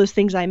registry and all those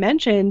things I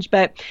mentioned,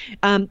 but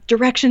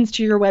directions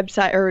to your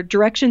website or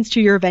directions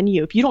to your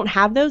venue. If you don't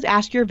have those,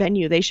 ask your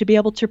venue. They should be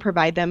able to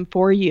provide them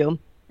for you.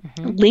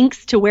 Mm-hmm.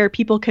 Links to where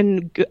people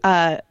can,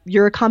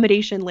 your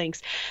accommodation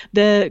links,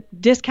 the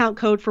discount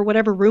code for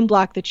whatever room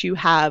block that you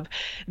have,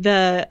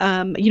 the,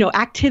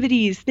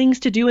 activities, things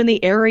to do in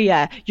the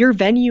area. Your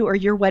venue or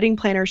your wedding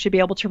planner should be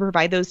able to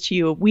provide those to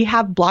you. We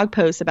have blog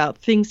posts about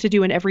things to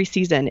do in every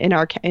season in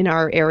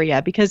our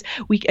area, because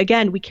we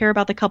care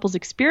about the couple's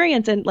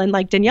experience. And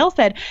like Danielle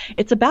said,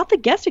 it's about the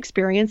guest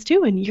experience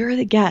too. And you're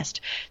the guest.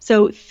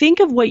 So think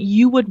of what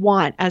you would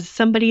want as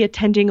somebody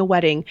attending a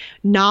wedding,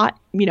 not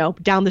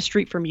down the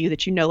street from you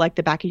that like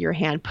the back of your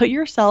hand. Put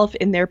yourself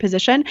in their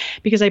position,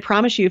 because I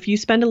promise you, if you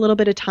spend a little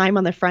bit of time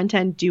on the front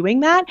end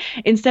doing that,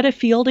 instead of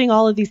fielding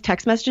all of these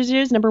text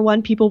messages, number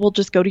one, people will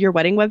just go to your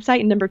wedding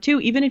website. And number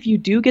two, even if you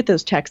do get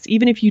those texts,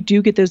 even if you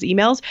do get those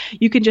emails,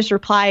 you can just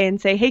reply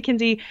and say, hey,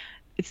 Kinsey,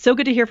 it's so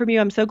good to hear from you.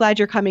 I'm so glad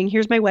you're coming.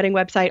 Here's my wedding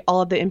website.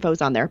 All of the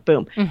info's on there.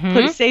 Boom.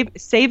 Mm-hmm.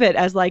 Save it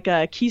as like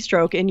a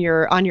keystroke on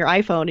your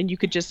iPhone, and you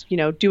could just,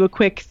 do a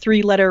quick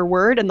 3-letter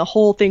word and the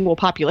whole thing will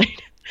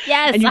populate.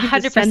 Yes, and you can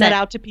 100%. Just send that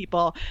out to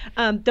people.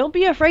 Don't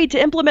be afraid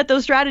to implement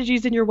those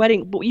strategies in your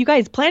wedding. You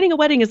guys, planning a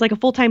wedding is like a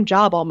full-time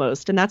job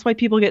almost, and that's why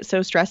people get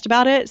so stressed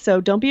about it. So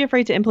don't be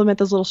afraid to implement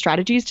those little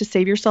strategies to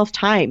save yourself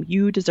time.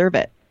 You deserve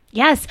it.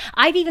 Yes,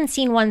 I've even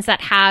seen ones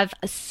that have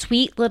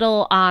sweet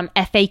little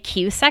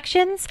FAQ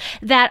sections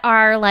that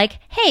are like,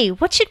 hey,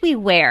 what should we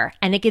wear?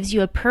 And it gives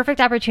you a perfect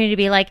opportunity to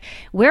be like,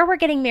 where we're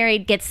getting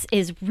married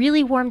is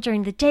really warm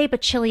during the day,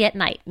 but chilly at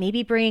night.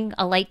 Maybe bring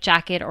a light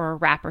jacket or a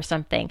wrap or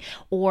something.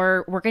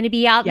 Or we're going to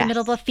be out in the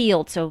middle of a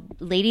field. So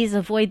ladies,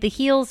 avoid the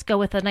heels, go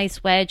with a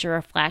nice wedge or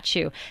a flat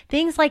shoe.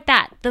 Things like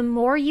that. The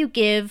more you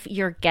give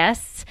your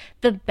guests,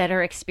 the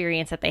better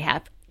experience that they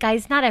have.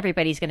 Guys, not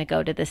everybody's going to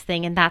go to this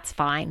thing, and that's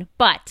fine.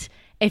 But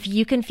if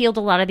you can field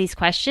a lot of these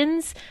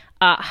questions,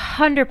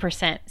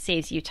 100%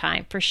 saves you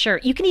time for sure.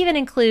 You can even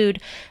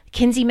include,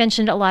 Kinsey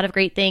mentioned a lot of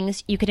great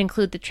things. You could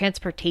include the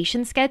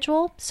transportation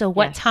schedule. So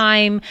what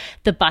time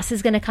the bus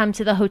is going to come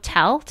to the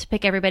hotel to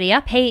pick everybody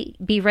up. Hey,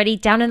 be ready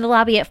down in the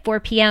lobby at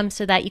 4 p.m.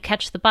 so that you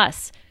catch the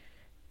bus.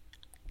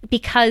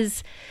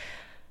 Because,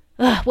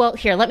 well,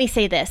 here, let me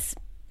say this.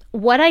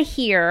 What I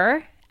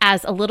hear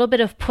as a little bit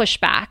of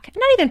pushback,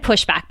 not even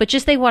pushback, but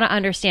just they want to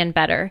understand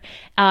better,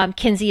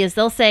 Kinsey, is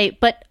they'll say,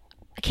 but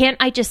can't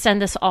I just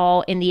send this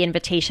all in the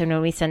invitation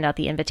when we send out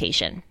the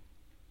invitation?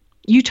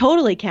 You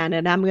totally can,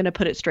 and I'm going to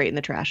put it straight in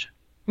the trash.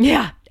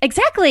 Yeah,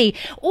 exactly.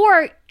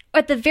 Or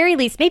at the very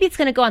least, maybe it's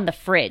going to go on the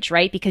fridge,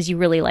 right? Because you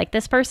really like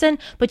this person,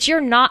 but you're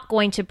not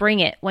going to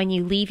bring it when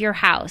you leave your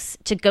house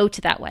to go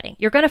to that wedding.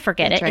 You're going to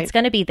forget it. Right. It's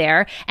going to be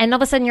there. And all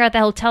of a sudden you're at the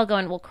hotel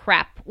going, well,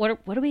 crap, what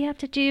do we have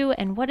to do?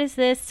 And what is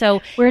this?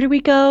 So where do we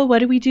go? What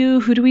do we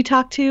do? Who do we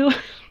talk to?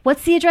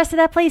 What's the address of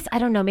that place? I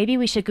don't know. Maybe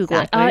we should Google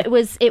it. It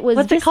was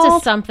What's Vista it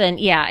called? Something.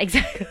 Yeah,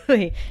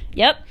 exactly.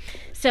 Yep.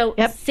 So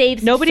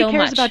saves Nobody so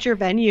cares much. about your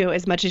venue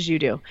as much as you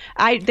do.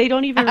 They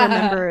don't even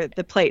remember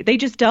the place. They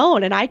just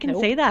don't. And I can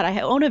say that. I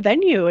own a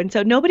venue. And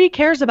so nobody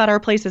cares about our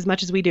place as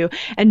much as we do.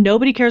 And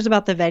nobody cares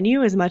about the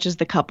venue as much as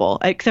the couple,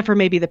 except for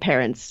maybe the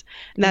parents.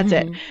 And that's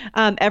it.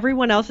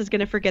 Everyone else is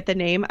going to forget the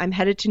name. I'm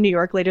headed to New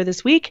York later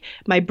this week.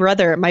 My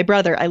brother,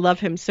 I love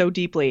him so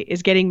deeply,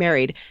 is getting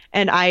married.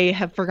 And I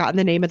have forgotten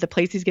the name of the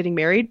place he's getting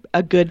married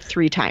a good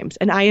 3 times.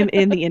 And I am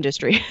in the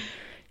industry.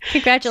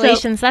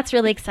 Congratulations. That's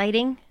really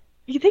exciting.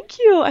 Thank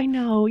you. I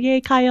know.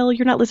 Yay, Kyle.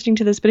 You're not listening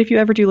to this, but if you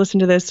ever do listen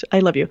to this, I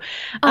love you.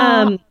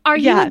 Are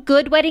you a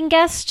good wedding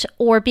guest,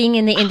 or being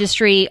in the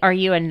industry, are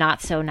you a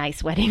not so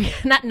nice wedding?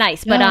 Not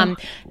nice, but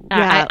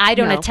I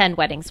don't attend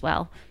weddings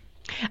well.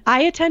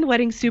 I attend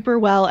weddings super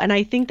well, and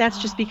I think that's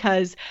just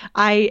because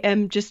I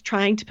am just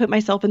trying to put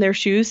myself in their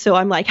shoes. So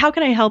I'm like, how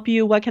can I help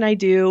you? What can I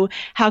do?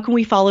 How can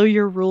we follow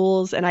your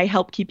rules? And I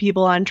help keep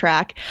people on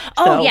track.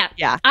 Oh, so,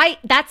 yeah.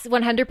 That's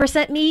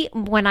 100% me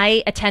when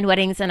I attend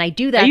weddings, and I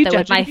do that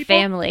with my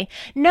family.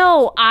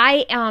 No,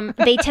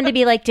 they tend to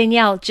be like,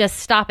 Danielle, just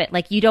stop it.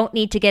 Like, you don't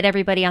need to get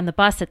everybody on the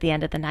bus at the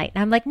end of the night.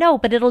 And I'm like, no,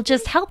 but it'll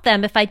just help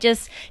them if I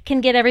just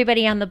can get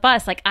everybody on the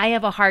bus. Like, I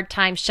have a hard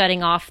time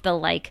shutting off the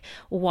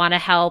want to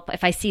help.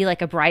 If I see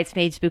a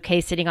bridesmaid's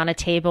bouquet sitting on a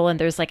table and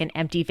there's an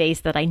empty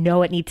vase that I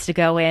know it needs to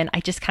go in, I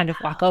just kind of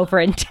walk over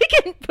and take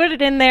it and put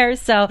it in there.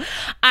 So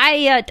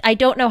I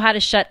don't know how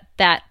to shut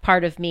that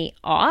part of me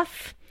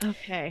off.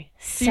 Okay.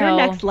 So you're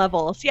next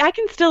level. See, I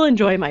can still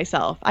enjoy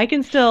myself. I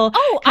can still.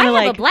 Oh, I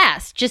have a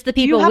blast. Just the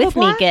people with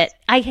me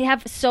I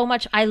have so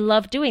much. I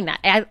love doing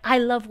that. I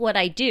love what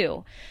I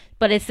do.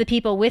 But it's the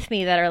people with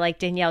me that are like,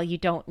 Danielle, you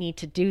don't need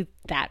to do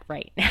that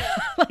right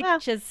now.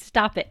 Just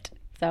stop it.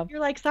 So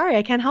you're like, sorry,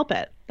 I can't help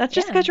it. That's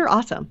just because you're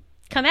awesome.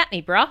 Come at me,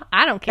 bro.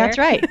 I don't care. That's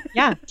right.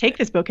 Yeah. Take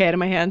this bouquet out of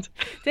my hands.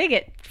 Take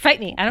it. Fight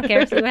me. I don't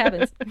care. See what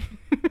happens.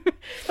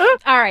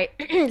 All right.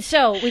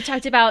 So we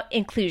talked about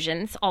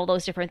inclusions, all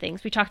those different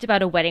things. We talked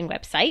about a wedding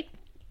website.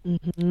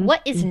 Mm-hmm.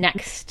 What is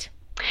next?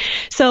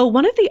 So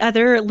one of the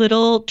other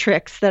little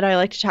tricks that I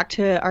like to talk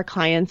to our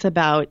clients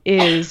about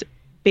is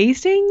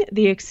basing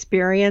the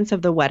experience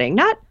of the wedding,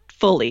 not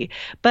fully,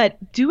 but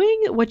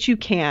doing what you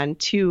can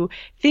to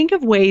think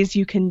of ways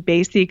you can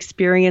base the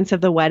experience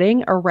of the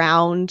wedding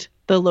around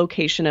the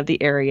location of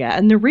the area.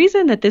 And the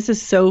reason that this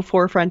is so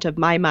forefront of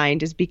my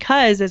mind is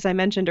because, as I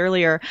mentioned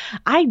earlier,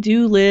 I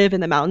do live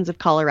in the mountains of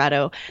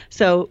Colorado.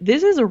 So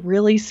this is a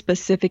really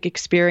specific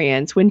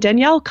experience. When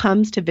Danielle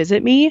comes to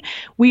visit me,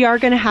 we are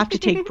going to have to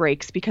take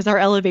breaks because our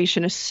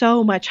elevation is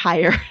so much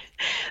higher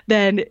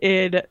than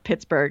in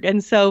Pittsburgh.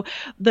 And so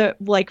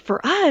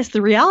for us,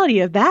 the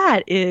reality of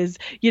that is,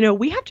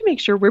 we have to make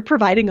sure we're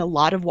providing a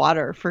lot of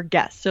water for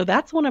guests. So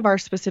that's one of our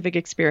specific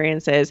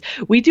experiences.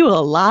 We do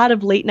a lot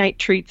of late night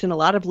treats and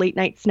a lot of late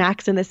night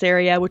snacks in this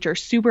area, which are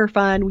super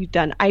fun. We've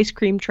done ice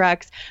cream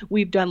trucks.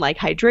 We've done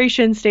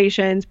hydration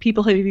stations.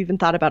 People have even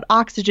thought about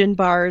oxygen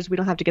bars. We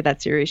don't have to get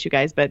that serious, you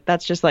guys, but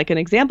that's just an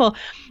example.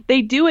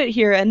 They do it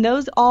here. And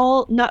those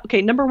all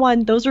number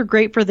one, those are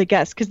great for the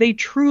guests because they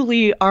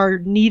truly are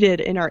needed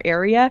in our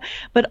area,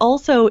 but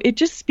also it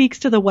just speaks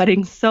to the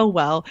wedding so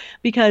well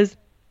because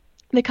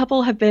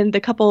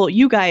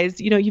you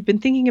guys, you've been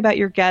thinking about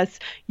your guests.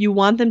 You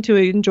want them to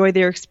enjoy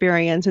their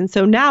experience. And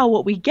so now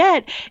what we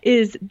get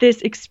is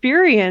this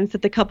experience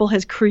that the couple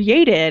has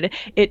created.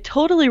 It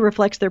totally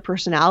reflects their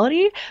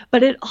personality,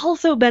 but it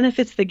also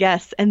benefits the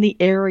guests and the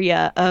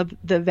area of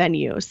the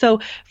venue. So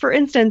for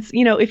instance,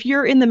 if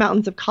you're in the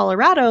mountains of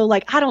Colorado,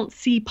 I don't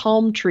see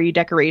palm tree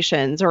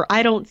decorations or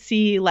I don't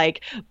see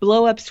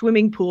blow up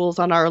swimming pools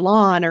on our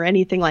lawn or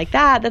anything like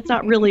that. That's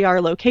not really our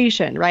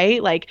location,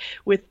 right?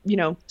 With,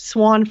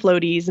 swan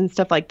floaties and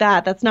stuff like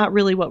that. That's not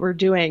really what we're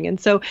doing. And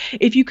so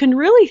if you can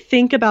really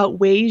think about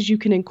ways you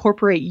can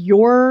incorporate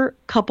your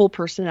couple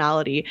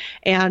personality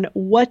and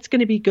what's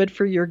going to be good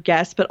for your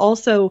guests, but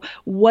also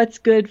what's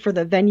good for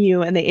the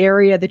venue and the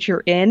area that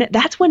you're in,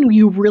 that's when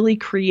you really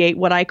create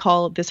what I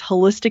call this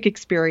holistic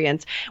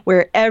experience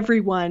where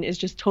everyone is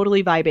just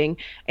totally vibing,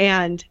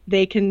 and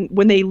they can,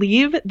 when they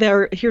leave,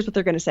 here's what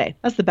they're going to say: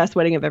 that's the best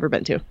wedding I've ever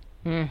been to.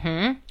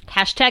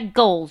 Hashtag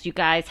goals, you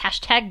guys.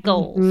 Hashtag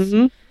goals.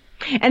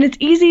 And it's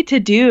easy to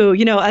do.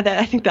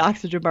 I think the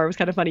oxygen bar was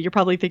kind of funny. You're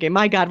probably thinking,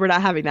 my God, we're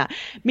not having that.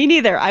 Me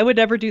neither. I would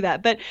never do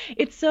that. But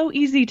it's so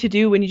easy to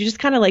do when you just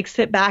kind of like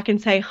sit back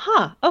and say,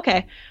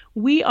 okay,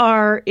 we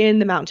are in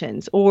the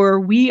mountains, or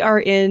we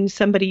are in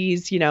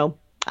somebody's,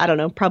 I don't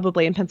know,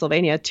 probably in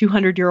Pennsylvania,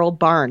 200-year-old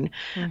barn.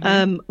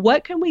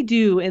 What can we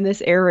do in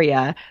this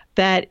area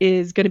that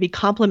is going to be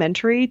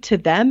complementary to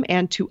them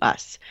and to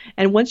us?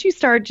 And once you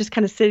start just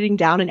kind of sitting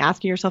down and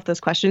asking yourself those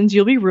questions,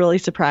 you'll be really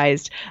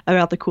surprised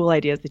about the cool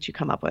ideas that you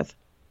come up with.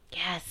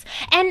 Yes.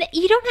 And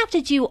you don't have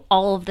to do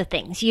all of the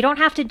things. You don't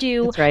have to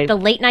do the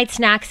late night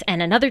snacks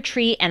and another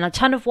treat and a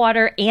ton of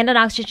water and an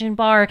oxygen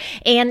bar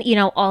and,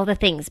 all the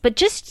things. But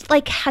just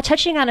like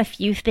touching on a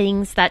few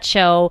things that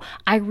show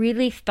I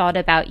really thought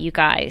about you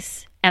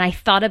guys. And I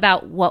thought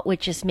about what would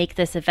just make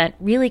this event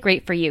really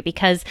great for you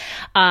because,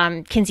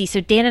 Kinsey,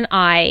 so Dan and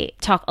I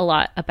talk a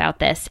lot about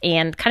this,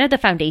 and kind of the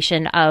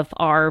foundation of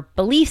our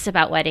beliefs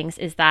about weddings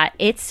is that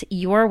it's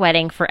your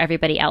wedding for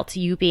everybody else,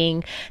 you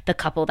being the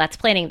couple that's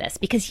planning this.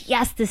 Because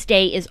yes, this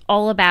day is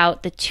all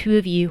about the two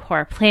of you who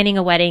are planning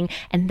a wedding,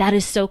 and that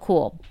is so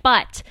cool.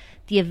 But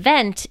the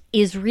event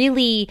is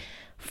really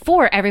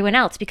for everyone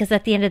else, because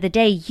at the end of the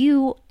day,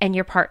 you and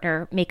your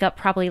partner make up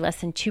probably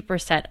less than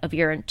 2% of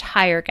your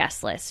entire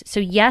guest list. So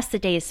yes, the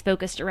day is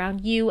focused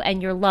around you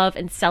and your love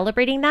and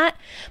celebrating that,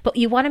 but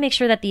you want to make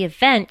sure that the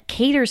event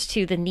caters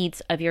to the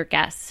needs of your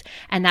guests.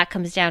 And that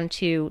comes down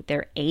to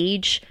their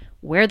age,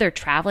 where they're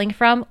traveling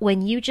from.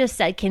 When you just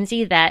said,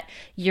 Kinsey, that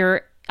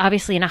you're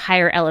obviously in a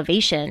higher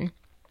elevation,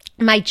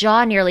 my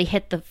jaw nearly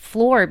hit the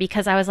floor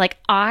because I was like,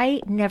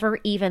 I never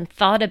even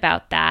thought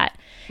about that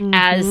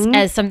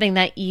as something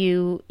that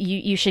you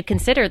should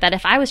consider. That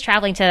if I was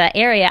traveling to that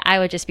area, I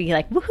would just be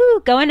like,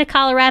 woohoo, going to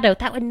Colorado.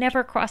 That would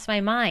never cross my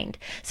mind.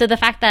 So the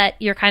fact that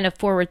you're kind of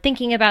forward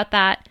thinking about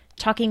that,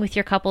 talking with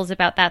your couples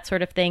about that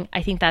sort of thing,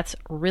 I think that's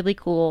really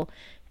cool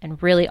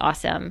and really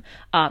awesome.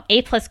 A+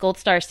 Gold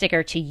Star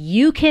sticker to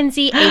you,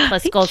 Kinsey. A+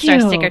 Gold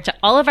Star sticker to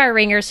all of our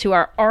ringers who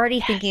are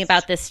already thinking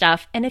about this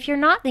stuff. And if you're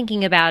not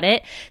thinking about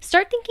it,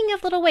 start thinking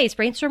of little ways.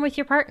 Brainstorm with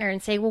your partner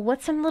and say, well,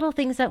 what's some little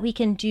things that we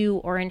can do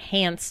or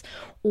enhance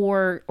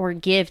or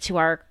give to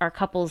our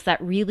couples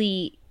that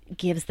really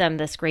gives them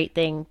this great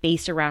thing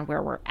based around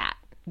where we're at.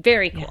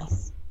 Very cool.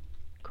 Yes.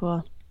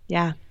 Cool.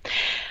 Yeah.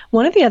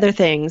 One of the other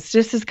things,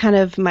 this is kind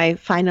of my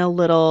final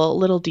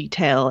little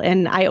detail,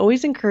 and I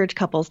always encourage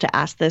couples to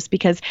ask this,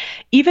 because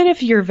even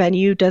if your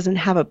venue doesn't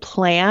have a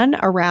plan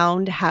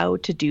around how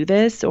to do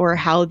this or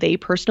how they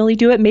personally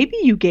do it, maybe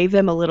you gave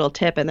them a little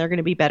tip and they're going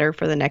to be better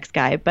for the next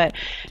guy. But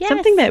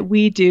something that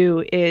we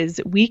do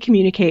is we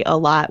communicate a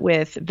lot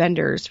with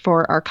vendors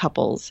for our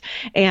couples,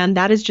 and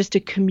that is just to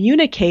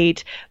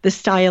communicate the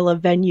style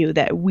of venue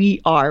that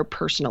we are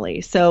personally.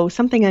 So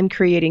something I'm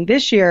creating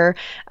this year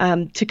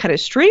to kind of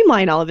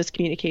streamline all of this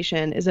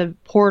communication is a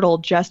portal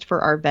just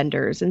for our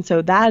vendors. And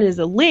so that is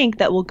a link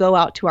that will go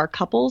out to our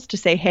couples to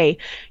say, hey,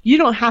 you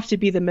don't have to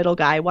be the middle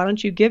guy. Why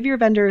don't you give your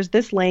vendors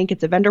this link?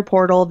 It's a vendor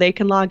portal. They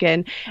can log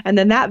in, and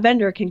then that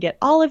vendor can get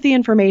all of the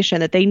information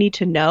that they need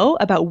to know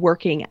about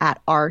working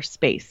at our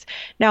space.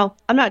 Now,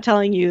 I'm not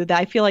telling you that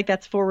I feel like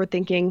that's forward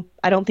thinking.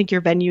 I don't think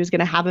your venue is going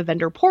to have a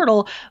vendor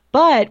portal,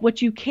 but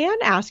what you can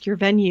ask your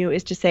venue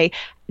is to say,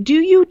 do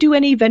you do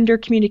any vendor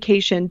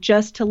communication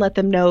just to let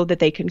them know that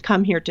they can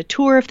come here to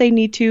tour if they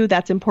need to?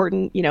 That's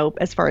important,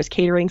 as far as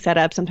catering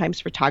setup, sometimes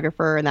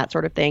photographer and that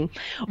sort of thing.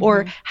 Mm-hmm.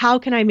 Or how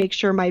can I make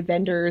sure my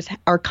vendors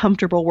are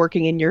comfortable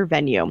working in your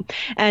venue?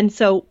 And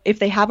so if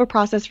they have a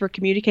process for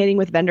communicating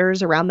with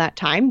vendors around that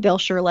time, they'll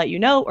sure let you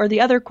know. Or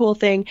the other cool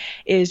thing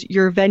is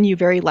your venue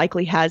very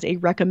likely has a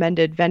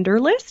recommended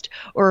vendor list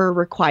or a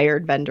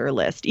required vendor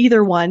list.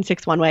 Either one,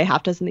 6 one way,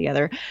 half dozen the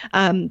other.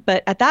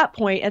 But at that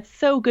point, it's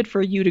so good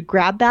for you to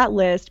grab that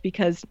list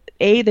because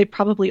they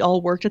probably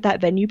all worked at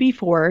that venue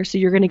before. So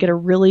you're going to get a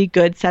really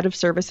good set of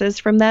services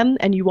from them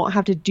and you won't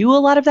have to do a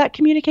lot of that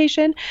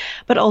communication.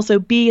 But also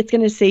B, it's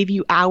going to save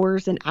you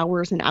hours and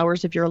hours and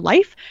hours of your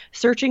life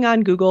searching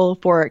on Google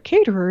for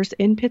caterers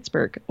in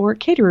Pittsburgh or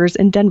caterers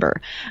in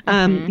Denver.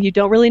 You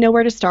don't really know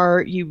where to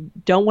start. You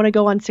don't want to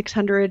go on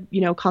 600,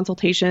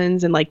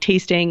 consultations and like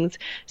tastings.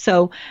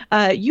 So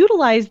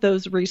utilize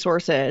those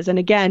resources. And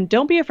again,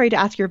 don't be afraid to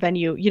ask your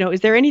venue,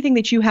 is there anything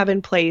that you have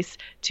in place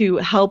to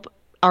help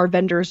our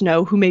vendors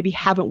know who maybe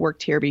haven't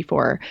worked here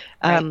before,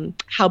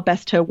 how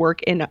best to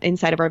work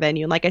inside of our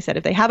venue. And like I said,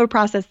 if they have a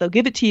process, they'll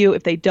give it to you.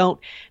 If they don't,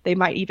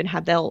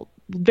 they'll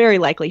very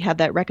likely have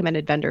that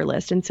recommended vendor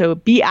list. And so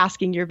be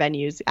asking your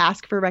venues,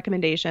 ask for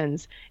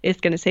recommendations.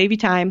 It's going to save you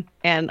time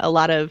and a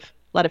lot of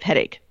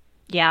headache.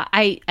 Yeah,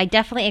 I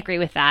definitely agree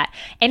with that.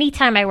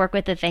 Anytime I work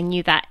with a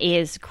venue that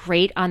is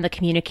great on the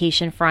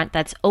communication front,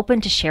 that's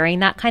open to sharing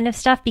that kind of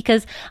stuff,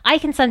 because I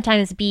can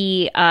sometimes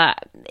be,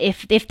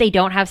 if they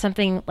don't have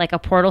something like a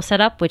portal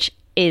set up, which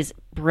is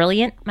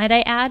brilliant, might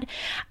I add,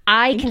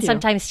 I can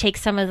sometimes take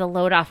some of the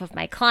load off of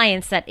my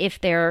clients, that if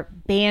their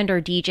band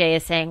or DJ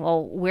is saying,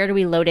 well, where do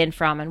we load in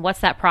from, and what's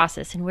that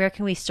process, and where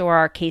can we store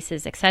our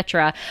cases,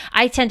 etc.,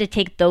 I tend to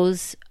take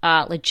those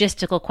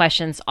logistical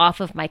questions off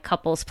of my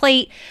couple's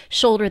plate,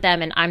 shoulder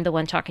them, and I'm the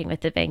one talking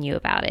with the venue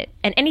about it.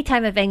 And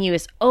anytime a venue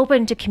is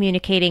open to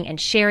communicating and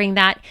sharing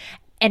that,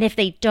 and if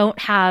they don't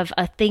have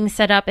a thing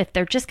set up, if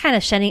they're just kind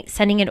of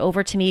sending it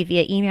over to me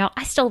via email,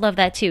 I still love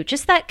that too.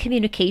 Just that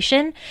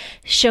communication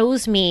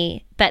shows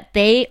me that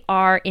they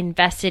are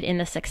invested in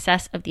the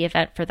success of the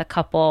event for the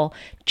couple,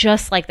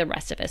 just like the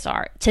rest of us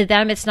are. To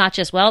them, it's not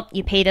just, well,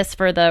 you paid us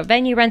for the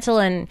venue rental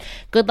and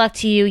good luck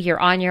to you. You're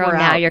on your own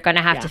now. You're going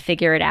to have to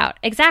figure it out.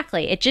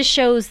 Exactly. It just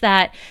shows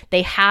that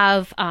they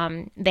have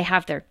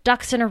their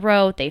ducks in a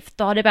row. They've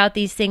thought about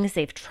these things.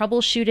 They've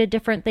troubleshooted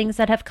different things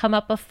that have come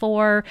up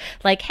before.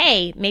 Like,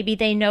 hey, maybe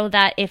they know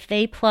that if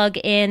they plug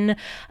in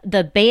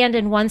the band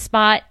in one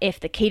spot, if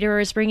the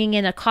caterer is bringing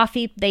in a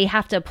coffee, they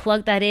have to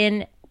plug that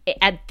in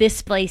at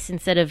this place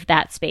instead of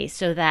that space,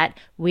 so that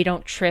we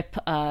don't trip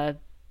a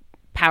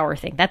power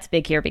thing. That's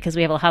big here because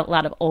we have a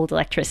lot of old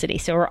electricity.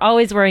 So we're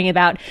always worrying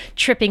about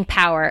tripping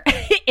power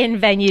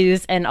in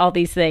venues and all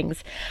these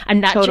things.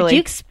 I'm not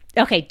totally.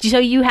 Okay, so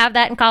you have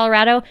that in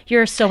Colorado?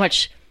 You're so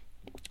much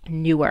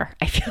newer,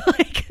 I feel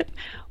like.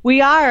 We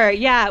are,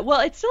 yeah. Well,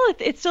 it's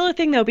still a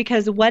thing though,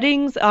 because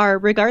weddings are,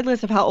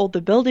 regardless of how old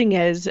the building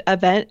is,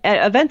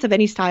 events of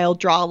any style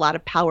draw a lot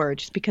of power,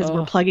 just because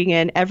we're plugging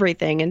in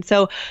everything. And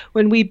so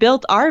when we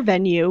built our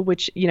venue,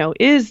 which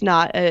is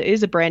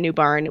a brand new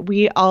barn,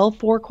 all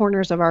four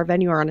corners of our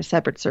venue are on a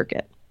separate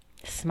circuit.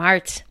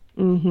 Smart.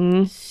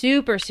 Mm-hmm.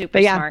 Super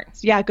smart.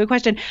 Yeah, good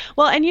question.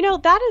 Well, and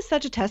that is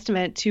such a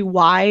testament to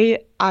why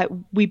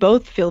we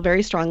both feel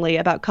very strongly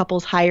about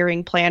couples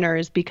hiring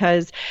planners,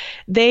 because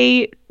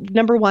they,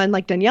 number one,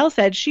 like Danielle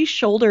said, she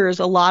shoulders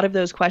a lot of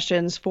those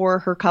questions for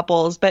her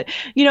couples. But,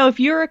 if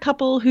you're a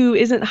couple who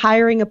isn't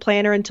hiring a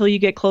planner until you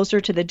get closer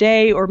to the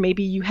day, or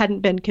maybe you hadn't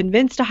been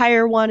convinced to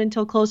hire one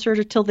until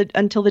closer to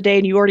until the day,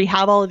 and you already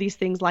have all of these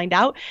things lined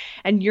out,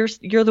 and you're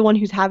the one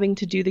who's having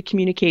to do the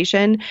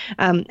communication,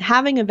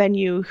 having a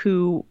venue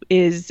who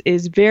is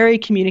very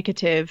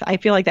communicative. I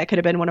feel like that could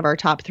have been one of our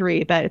top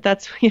three, but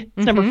that's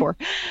number four.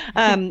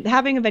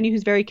 Having a venue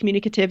who's very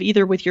communicative,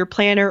 either with your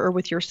planner or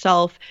with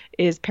yourself,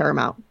 is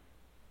paramount.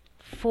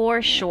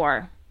 For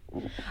sure.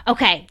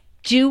 Okay.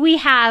 Do we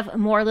have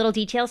more little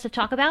details to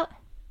talk about?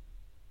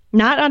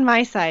 Not on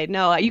my side.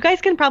 No, you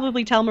guys can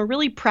probably tell I'm a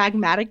really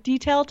pragmatic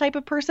detail type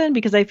of person,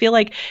 because I feel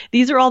like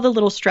these are all the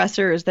little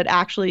stressors that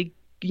actually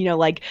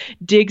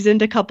digs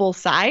into couple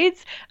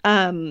sides.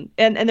 And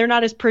they're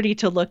not as pretty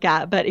to look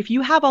at. But if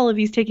you have all of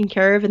these taken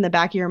care of in the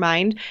back of your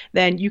mind,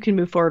 then you can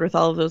move forward with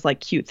all of those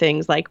cute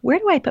things, like, where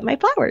do I put my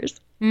flowers?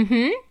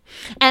 Mm-hmm.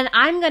 And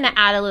I'm going to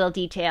add a little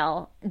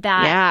detail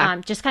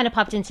that just kind of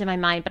popped into my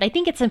mind, but I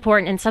think it's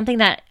important and something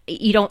that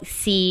you don't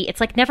see. It's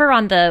never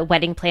on the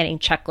wedding planning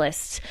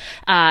checklists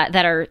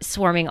that are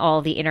swarming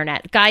all the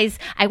internet. Guys,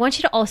 I want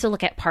you to also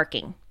look at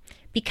parking.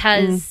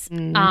 Because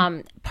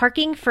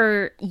parking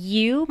for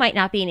you might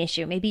not be an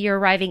issue. Maybe you're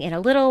arriving in a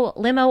little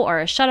limo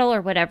or a shuttle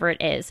or whatever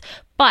it is.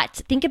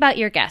 But think about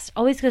your guests.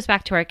 Always goes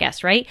back to our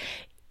guests, right?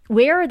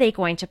 Where are they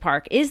going to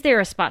park? Is there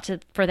a spot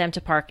for them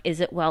to park?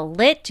 Is it well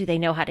lit? Do they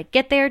know how to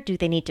get there? Do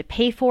they need to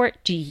pay for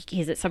it?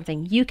 Is it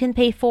something you can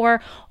pay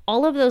for?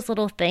 All of those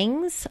little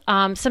things.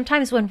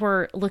 Sometimes when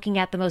we're looking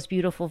at the most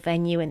beautiful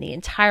venue in the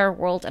entire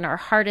world and our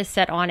heart is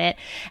set on it,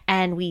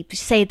 and we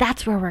say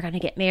that's where we're going to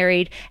get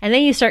married, and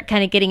then you start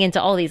kind of getting into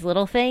all these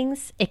little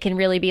things, it can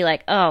really be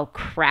like, oh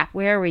crap,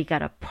 where are we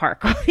going to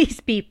park all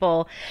these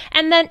people?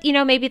 And then,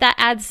 maybe that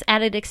adds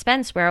added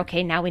expense where,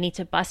 okay, now we need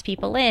to bus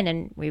people in,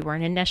 and we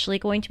weren't initially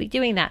going to be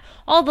doing that.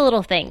 All the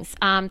little things.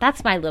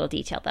 That's my little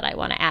detail that I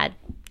want to add,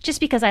 just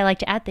because I like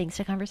to add things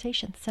to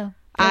conversation. So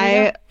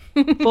I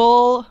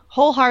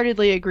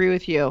wholeheartedly agree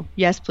with you.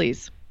 Yes,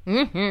 please.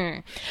 Mm-hmm.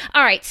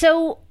 All right.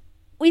 So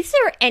is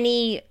there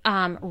any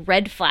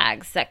red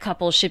flags that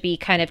couples should be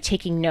kind of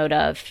taking note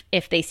of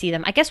if they see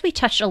them? I guess we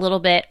touched a little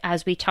bit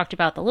as we talked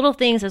about the little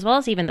things as well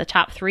as even the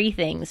top three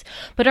things.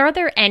 But are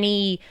there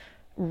any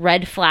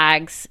red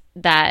flags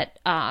that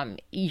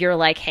you're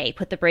like, hey,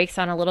 put the brakes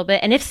on a little bit?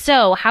 And if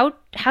so, how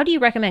do you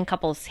recommend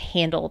couples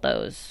handle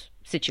those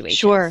situations?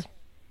 Sure.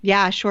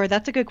 Yeah, sure.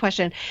 That's a good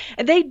question.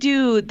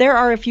 There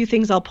are a few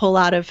things I'll pull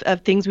out of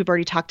things we've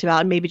already talked about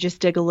and maybe just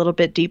dig a little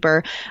bit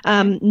deeper.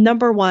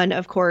 Number one,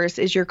 of course,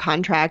 is your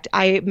contract.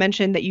 I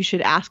mentioned that you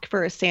should ask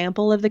for a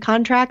sample of the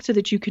contract so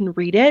that you can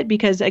read it,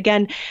 because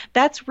again,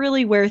 that's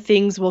really where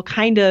things will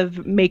kind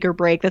of make or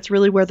break. That's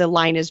really where the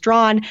line is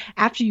drawn.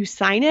 After you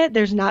sign it,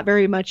 there's not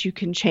very much you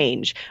can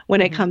change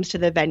when it comes to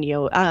the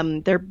venue.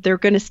 They're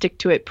going to stick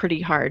to it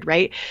pretty hard,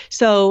 right?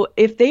 So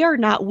if they are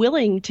not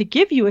willing to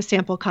give you a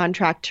sample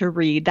contract to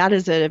read, that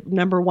is a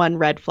number one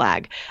red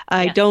flag.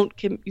 Yes.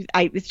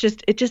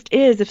 It just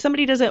is. If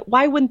somebody doesn't,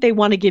 why wouldn't they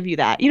want to give you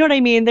that? You know what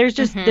I mean?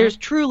 There's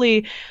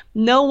truly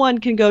no one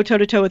can go toe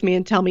to toe with me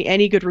and tell me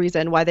any good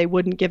reason why they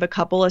wouldn't give a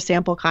couple a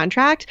sample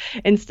contract.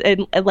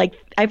 And like,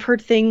 I've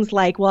heard things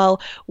like,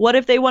 well, what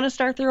if they want to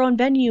start their own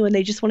venue and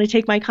they just want to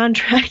take my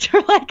contract?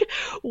 Or like,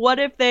 what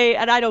if they,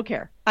 and I don't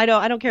care. I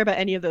don't care about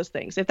any of those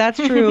things. If that's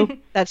true,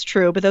 that's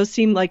true. But those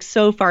seem like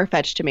so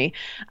far-fetched to me.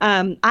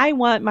 I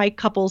want my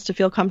couples to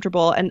feel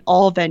comfortable, and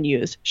all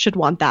venues should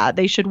want that.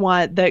 They should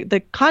want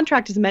the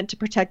contract is meant to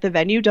protect the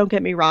venue. Don't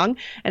get me wrong,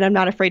 and I'm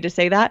not afraid to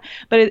say that.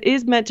 But it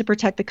is meant to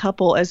protect the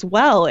couple as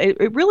well.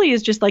 It really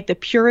is just like the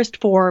purest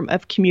form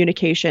of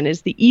communication.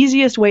 Is the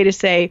easiest way to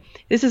say,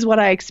 this is what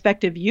I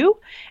expect of you,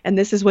 and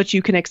this is what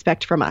you can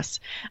expect from us.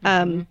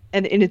 And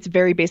in its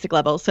very basic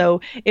level.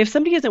 So if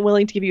somebody isn't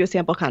willing to give you a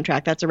sample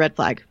contract, that's a red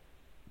flag.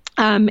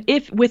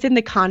 If within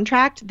the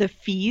contract, the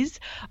fees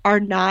are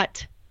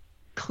not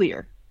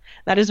clear,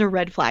 that is a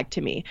red flag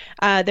to me.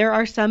 There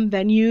are some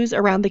venues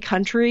around the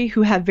country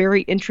who have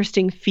very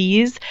interesting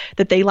fees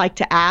that they like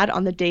to add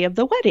on the day of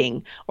the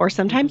wedding or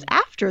sometimes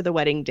after the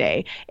wedding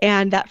day.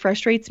 And that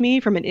frustrates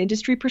me from an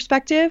industry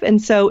perspective. And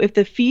so if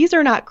the fees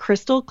are not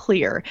crystal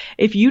clear,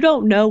 if you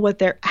don't know what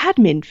their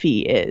admin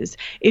fee is,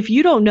 if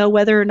you don't know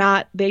whether or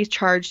not they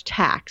charge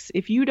tax,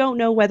 if you don't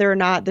know whether or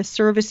not the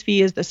service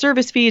fee is the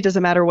service fee, it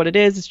doesn't matter what it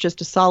is, it's just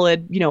a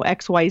solid,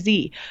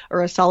 XYZ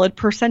or a solid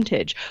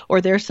percentage, or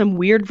there's some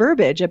weird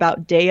verbiage about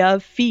day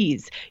of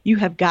fees. You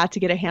have got to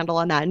get a handle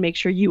on that and make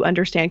sure you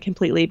understand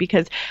completely,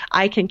 because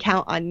I can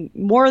count on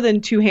more than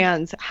two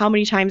hands how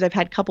many times I've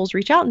had couples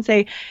reach out and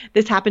say,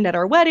 this happened at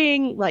our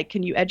wedding. Like,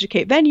 can you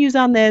educate venues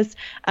on this?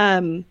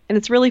 And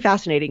it's really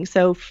fascinating.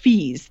 So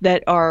fees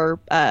that are,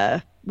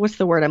 what's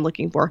the word I'm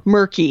looking for?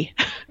 Murky.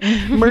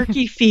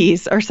 Murky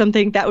fees are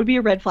something that would be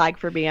a red flag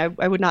for me. I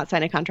would not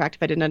sign a contract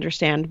if I didn't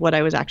understand what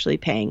I was actually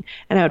paying,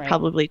 and I would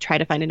probably try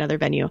to find another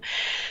venue.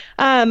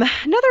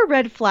 Another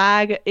red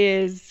flag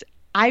is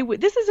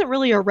this isn't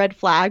really a red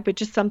flag, but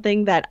just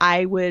something that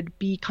I would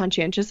be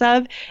conscientious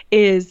of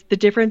is the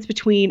difference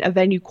between a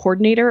venue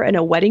coordinator and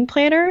a wedding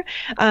planner.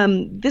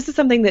 This is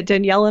something that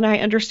Danielle and I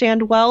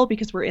understand well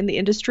because we're in the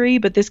industry,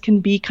 but this can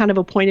be kind of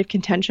a point of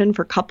contention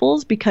for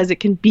couples because it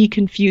can be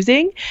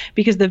confusing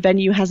because the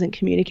venue hasn't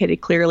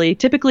communicated clearly.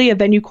 Typically, a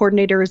venue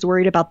coordinator is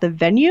worried about the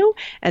venue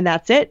and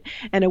that's it.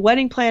 And a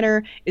wedding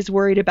planner is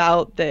worried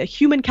about the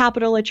human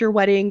capital at your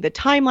wedding, the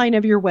timeline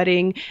of your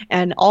wedding,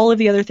 and all of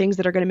the other things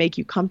that are going to make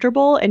you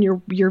comfortable. And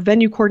your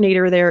venue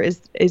coordinator there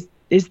is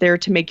there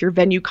to make your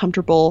venue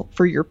comfortable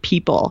for your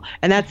people.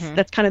 And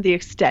that's kind of the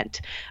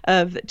extent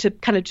to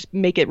kind of just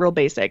make it real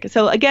basic.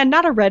 So again,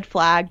 not a red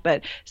flag,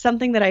 but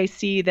something that I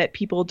see that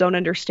people don't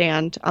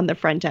understand on the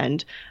front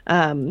end.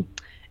 And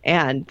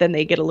then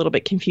they get a little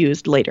bit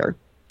confused later.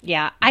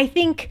 Yeah, I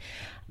think,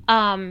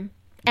 and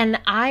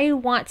I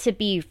want to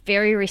be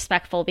very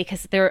respectful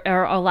because there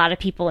are a lot of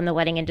people in the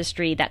wedding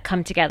industry that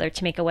come together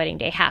to make a wedding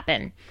day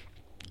happen.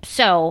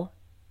 So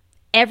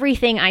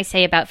everything I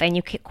say about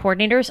venue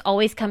coordinators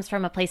always comes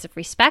from a place of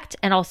respect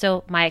and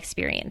also my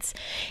experience.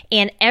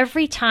 And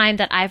every time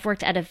that I've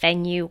worked at a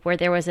venue where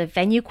there was a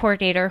venue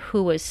coordinator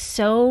who was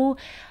so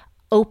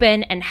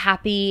open and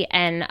happy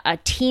and a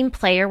team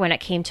player when it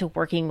came to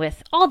working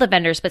with all the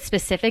vendors, but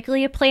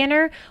specifically a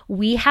planner,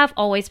 we have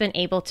always been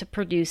able to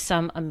produce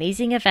some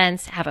amazing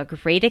events, have a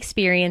great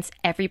experience.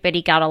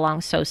 Everybody got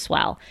along so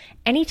swell.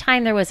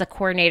 Anytime there was a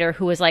coordinator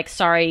who was like,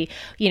 sorry,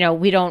 we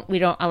don't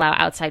allow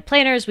outside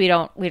planners. We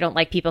don't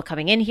like people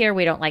coming in here.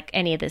 We don't like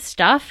any of this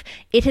stuff.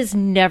 It has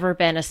never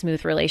been a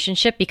smooth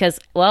relationship because,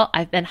 well,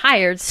 I've been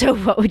hired. So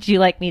what would you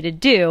like me to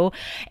do?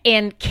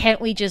 And can't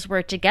we just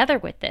work together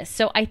with this?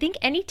 So I think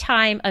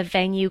anytime a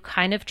venue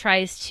kind of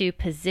tries to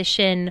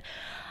position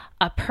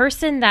a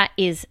person that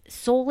is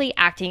solely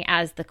acting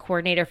as the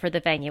coordinator for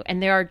the venue,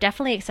 and there are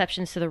definitely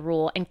exceptions to the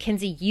rule, and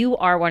Kinsey, you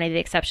are one of the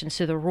exceptions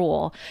to the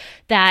rule,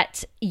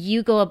 that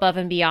you go above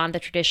and beyond the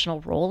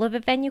traditional role of a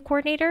venue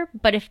coordinator.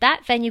 But if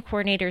that venue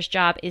coordinator's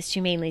job is to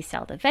mainly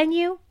sell the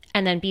venue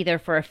and then be there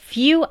for a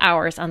few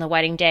hours on the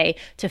wedding day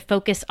to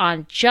focus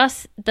on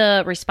just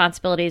the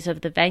responsibilities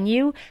of the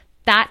venue,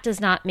 that does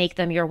not make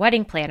them your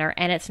wedding planner.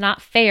 And it's not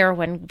fair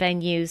when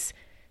venues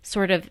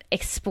sort of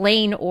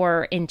explain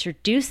or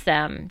introduce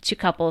them to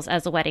couples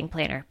as a wedding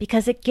planner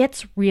because it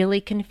gets really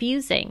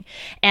confusing.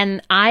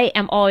 And I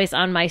am always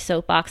on my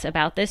soapbox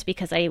about this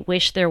because I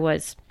wish there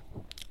was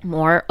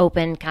more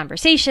open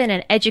conversation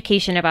and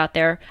education out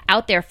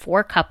there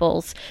for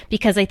couples,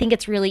 because I think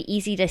it's really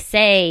easy to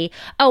say,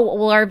 oh,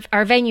 well,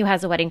 our venue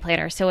has a wedding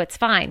planner, so it's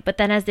fine. But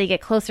then as they get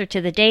closer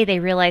to the day, they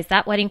realize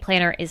that wedding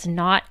planner is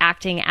not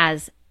acting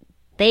as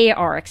they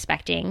are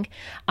expecting,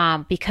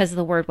 because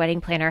the word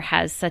wedding planner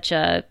has such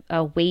a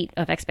weight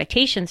of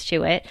expectations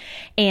to it.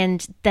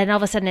 And then all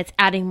of a sudden it's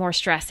adding more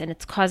stress and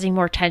it's causing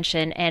more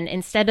tension. And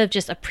instead of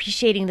just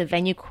appreciating the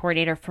venue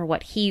coordinator for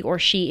what he or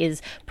she is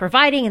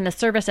providing and the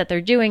service that they're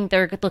doing,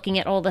 they're looking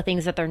at all the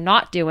things that they're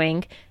not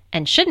doing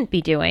and shouldn't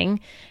be doing.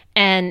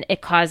 And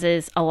it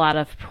causes a lot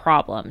of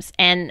problems.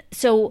 And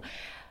so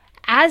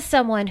as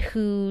someone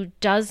who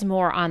does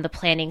more on the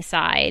planning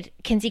side,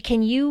 Kinsey,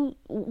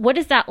 what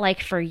is that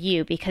like for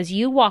you? Because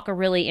you walk a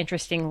really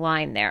interesting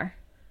line there.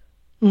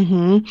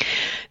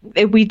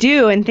 We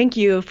do, and thank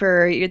you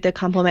for the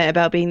compliment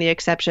about being the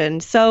exception.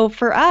 So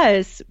for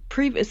us,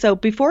 so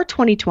before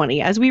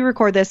 2020, as we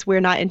record this, we're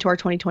not into our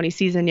 2020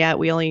 season yet.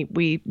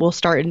 We will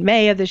start in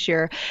May of this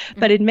year,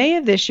 but in May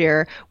of this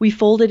year, we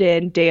folded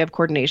in day of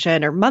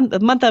coordination or month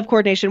of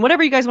coordination,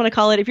 whatever you guys want to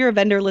call it. If you're a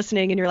vendor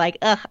listening and you're like,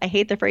 ugh, I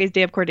hate the phrase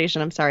day of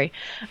coordination, I'm sorry,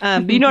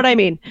 but you know what I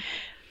mean.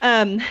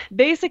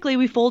 Basically,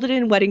 we folded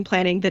in wedding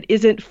planning that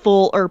isn't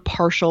full or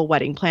partial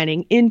wedding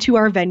planning into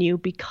our venue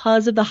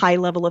because of the high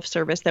level of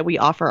service that we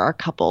offer our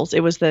couples.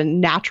 It was the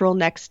natural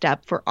next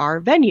step for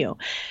our venue.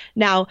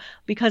 Now,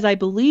 because I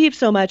believe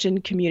so much in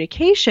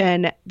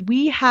communication,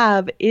 we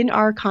have in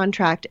our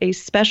contract a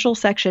special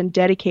section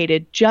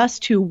dedicated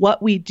just to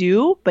what we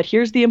do. But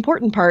here's the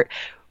important part.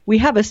 We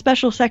have a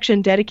special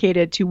section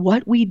dedicated to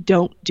what we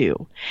don't do.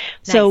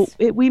 Nice. So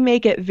we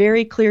make it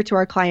very clear to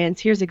our clients,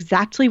 here's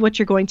exactly what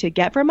you're going to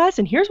get from us,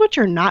 and here's what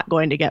you're not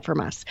going to get from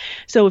us.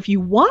 So if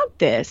you want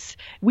this,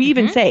 we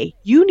even say,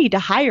 you need to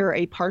hire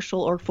a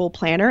partial or full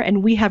planner,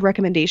 and we have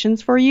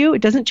recommendations for you.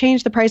 It doesn't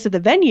change the price of the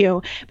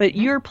venue, but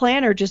your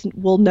planner just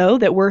will know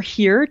that we're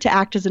here to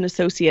act as an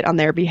associate on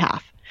their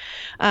behalf.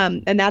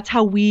 And that's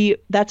how we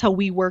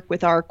work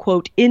with our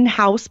quote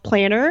in-house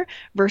planner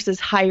versus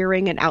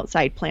hiring an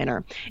outside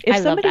planner. If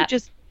somebody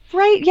just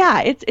right,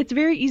 yeah, it's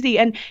very easy.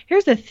 And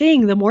here's the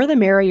thing: the more the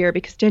merrier,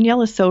 because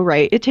Danielle is so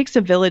right. It takes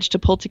a village to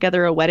pull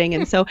together a wedding,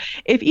 and so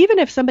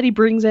if somebody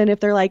brings in,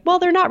 if they're like, well,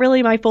 they're not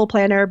really my full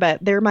planner,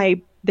 but they are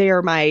my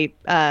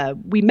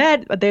we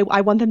met.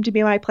 I want them to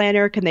be my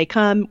planner. Can they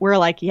come? We're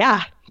like,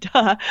 yeah.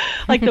 Duh.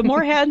 Like the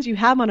more hands you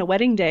have on a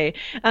wedding day,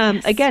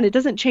 yes. Again, it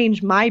doesn't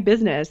change my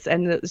business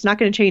and it's not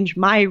going to change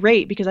my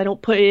rate because I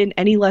don't put in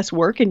any less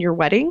work in your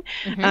wedding.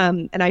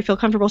 And I feel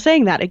comfortable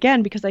saying that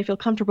again, because I feel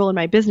comfortable in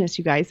my business,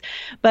 you guys.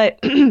 But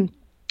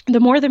the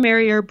more the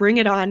merrier, bring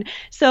it on.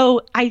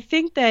 So I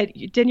think that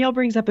Danielle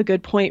brings up a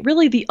good point.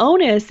 Really, the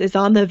onus is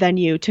on the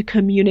venue to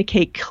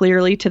communicate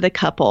clearly to the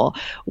couple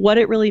what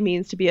it really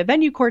means to be a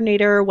venue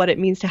coordinator, what it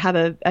means to have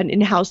an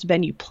in-house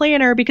venue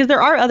planner, because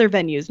there are other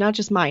venues, not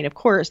just mine, of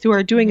course, who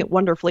are doing it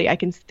wonderfully. I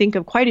can think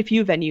of quite a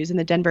few venues in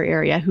the Denver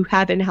area who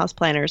have in-house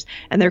planners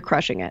and they're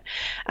crushing it.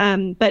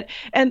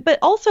 But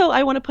also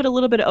I want to put a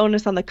little bit of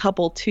onus on the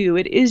couple too.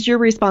 It is your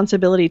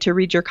responsibility to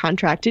read your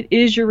contract. It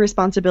is your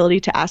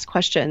responsibility to ask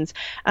questions.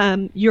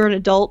 You're an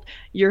adult,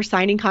 you're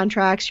signing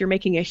contracts, you're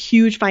making a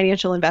huge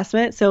financial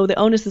investment. So the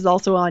onus is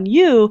also on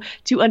you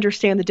to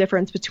understand the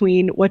difference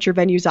between what your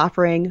venue's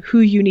offering, who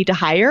you need to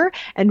hire,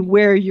 and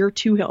where your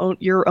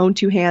own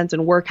two hands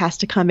and work has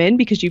to come in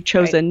because you've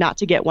chosen not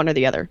to get one or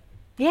the other.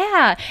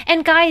 Yeah.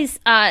 And guys,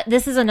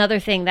 this is another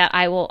thing that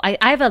I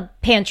have a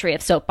pantry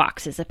of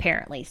soapboxes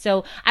apparently.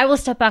 So I will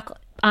step back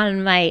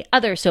on my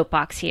other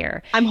soapbox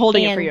here. I'm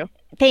holding it for you.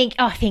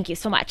 Thank you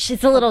so much.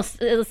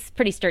 It's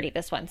pretty sturdy,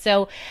 this one.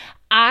 So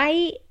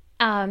I,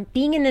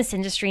 being in this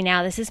industry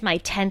now, this is my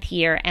 10th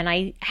year,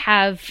 and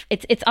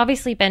it's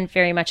obviously been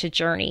very much a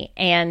journey.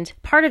 And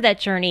part of that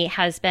journey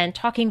has been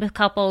talking with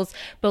couples,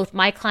 both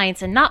my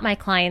clients and not my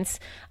clients,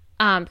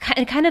 and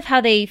kind of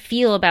how they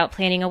feel about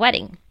planning a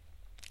wedding.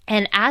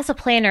 And as a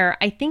planner,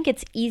 I think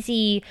it's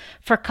easy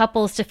for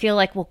couples to feel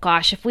like, well,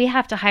 gosh, if we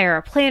have to hire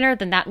a planner,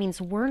 then that means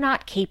we're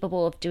not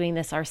capable of doing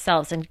this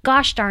ourselves. And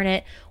gosh darn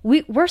it,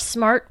 we're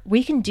smart.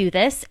 We can do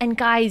this. And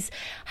guys,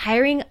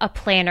 hiring a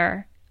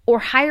planner or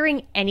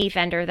hiring any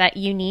vendor that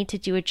you need to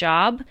do a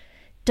job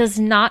does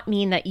not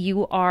mean that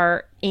you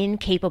are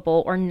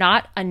incapable or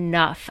not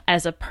enough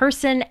as a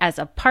person, as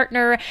a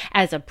partner,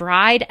 as a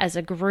bride, as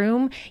a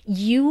groom.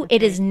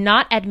 It is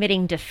not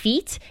admitting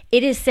defeat.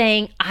 It is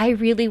saying, I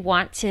really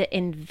want to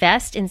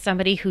invest in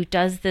somebody who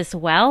does this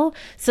well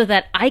so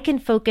that I can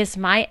focus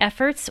my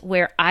efforts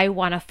where I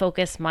want to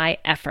focus my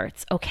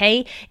efforts.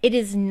 Okay. It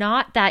is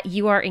not that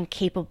you are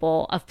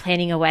incapable of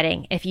planning a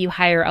wedding if you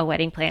hire a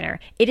wedding planner.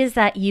 It is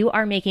that you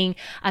are making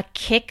a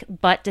kick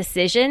butt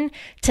decision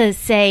to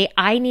say,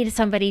 I need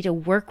somebody to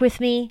work with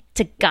me,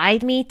 to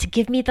guide me, to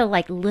give me the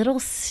little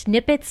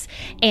snippets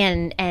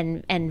and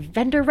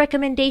vendor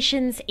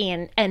recommendations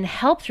and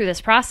help through this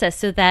process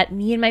so that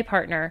me and my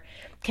partner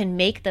can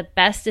make the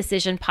best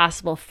decision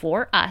possible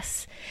for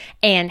us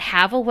and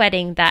have a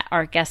wedding that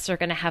our guests are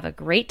going to have a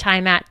great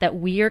time at, that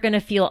we are going to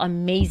feel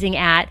amazing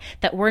at,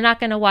 that we're not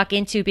going to walk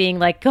into being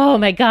like, oh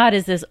my God,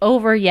 is this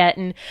over yet?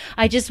 And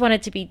I just want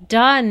it to be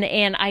done.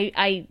 And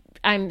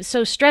I'm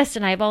so stressed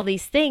and I have all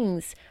these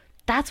things.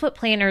 That's what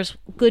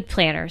good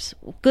planners,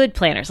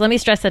 let me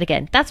stress that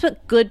again. That's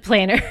what good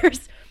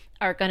planners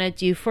are going to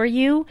do for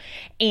you.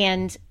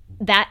 And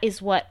that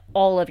is what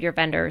all of your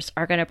vendors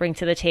are going to bring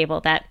to the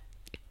table. That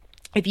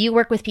if you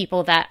work with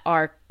people that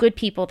are good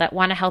people that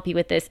want to help you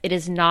with this, it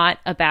is not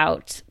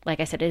about, like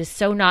I said, it is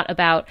so not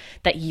about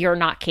that you're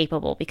not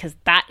capable, because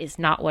that is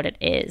not what it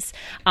is.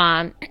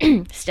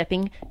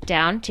 Stepping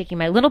down, taking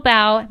my little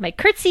bow, my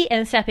curtsy,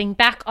 and stepping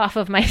back off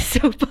of my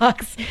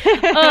soapbox.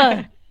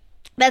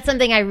 That's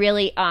something I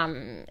really,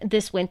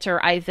 this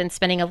winter, I've been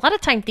spending a lot of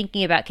time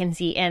thinking about,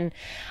 Kinsey, and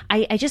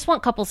I just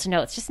want couples to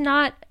know it's just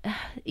not,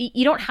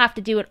 you don't have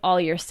to do it all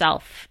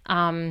yourself.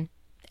 And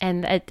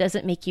it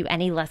doesn't make you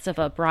any less of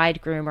a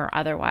bridegroom or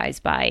otherwise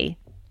by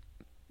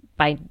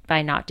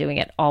not doing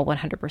it all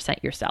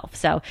 100% yourself.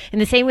 So in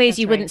the same way as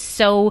you wouldn't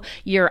sew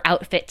your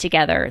outfit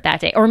together that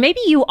day, or maybe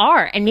you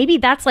are, and maybe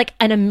that's like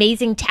an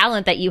amazing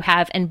talent that you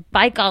have, and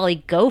by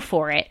golly, go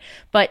for it.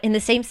 But in the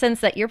same sense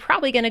that you're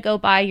probably going to go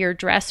buy your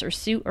dress or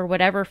suit or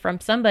whatever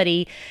from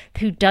somebody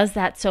who does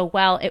that so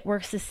well, it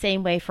works the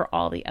same way for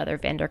all the other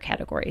vendor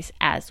categories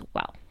as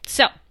well.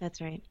 So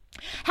that's right.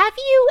 Have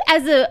you,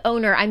 as a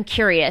owner, I'm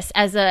curious,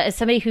 as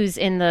somebody who's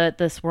in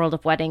this world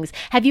of weddings,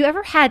 have you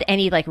ever had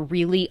any like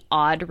really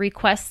odd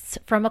requests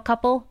from a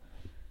couple?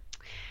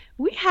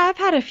 We have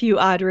had a few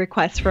odd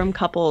requests from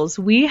couples.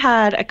 We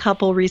had a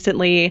couple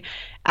recently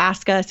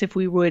ask us if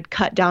we would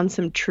cut down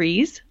some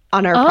trees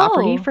on our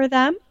property for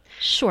them.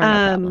 Sure.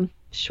 No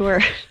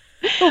sure.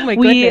 Oh my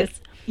goodness.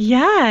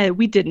 Yeah,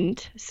 we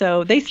didn't.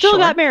 So they still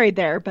got married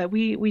there, but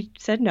we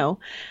said no.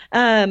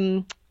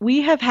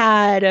 We have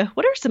had,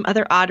 what are some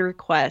other odd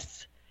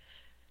requests?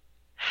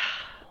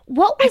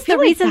 What was the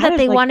reason that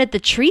they wanted the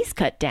trees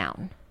cut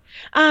down?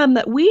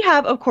 We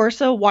have, of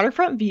course, a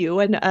waterfront view,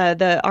 and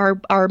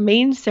our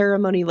main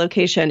ceremony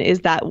location is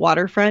that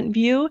waterfront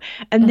view.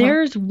 And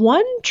there's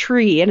one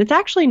tree, and it's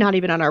actually not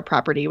even on our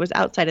property. It was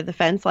outside of the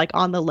fence, like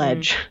on the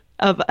ledge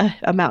of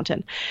a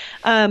mountain.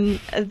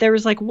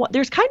 There's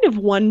kind of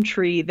one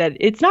tree that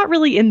it's not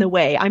really in the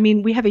way. I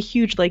mean, we have a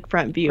huge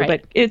lakefront view,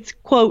 but it's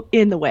quote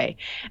in the way.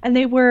 And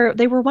they were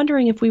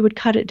wondering if we would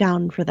cut it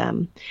down for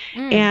them,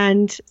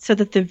 and so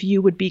that the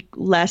view would be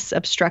less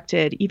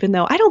obstructed. Even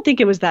though I don't think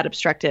it was that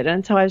obstructed,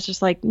 and so I was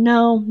just like,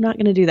 no, not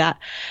going to do that.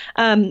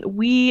 I'm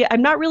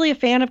not really a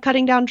fan of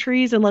cutting down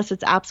trees unless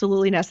it's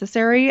absolutely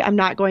necessary. I'm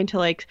not going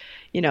to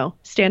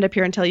stand up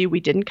here and tell you we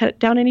didn't cut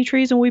down any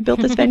trees when we built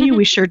this venue.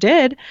 We sure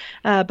did.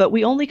 But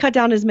we only cut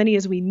down as many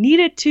as we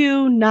needed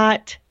to,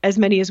 not as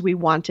many as we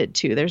wanted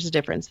to. There's a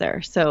difference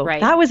there. So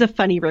that was a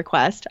funny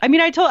request. I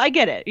mean, I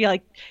get it.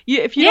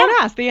 If you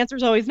don't ask, the answer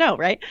is always no,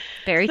 right?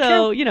 Very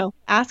true. So,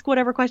 ask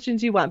whatever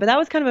questions you want. But that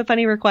was kind of a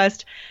funny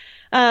request.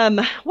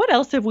 What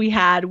else have we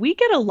had? We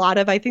get a lot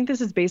of, I think this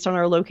is based on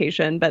our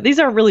location, but these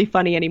aren't really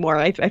funny anymore.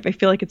 I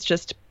feel like it's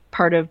just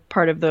part of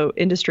the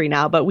industry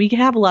now, but we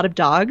have a lot of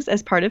dogs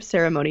as part of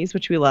ceremonies,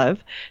 which we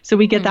love. So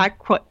we get that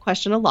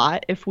question a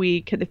lot, if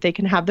they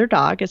can have their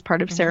dog as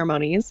part of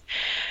ceremonies.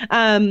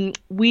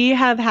 We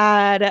have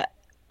had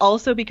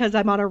also, because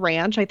I'm on a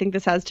ranch, I think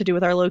this has to do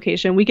with our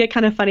location, we get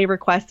kind of funny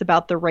requests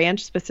about the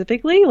ranch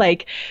specifically.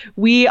 Like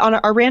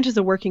our ranch is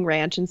a working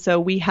ranch, and so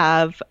we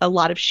have a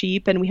lot of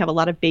sheep and we have a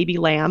lot of baby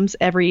lambs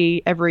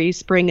every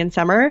spring and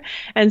summer.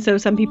 And so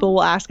some people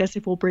will ask us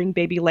if we'll bring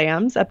baby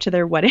lambs up to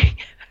their wedding.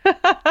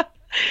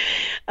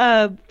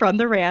 From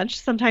the ranch.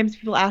 Sometimes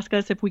people ask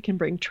us if we can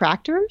bring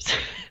tractors.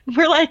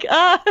 We're like,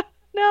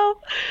 no.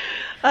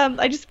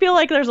 I just feel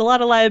like there's a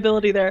lot of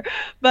liability there.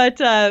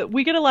 But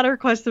we get a lot of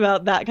requests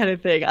about that kind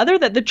of thing. Other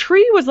than the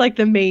tree was like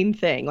the main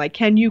thing. Like,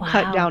 can you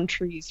cut down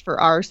trees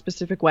for our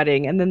specific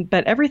wedding?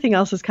 But everything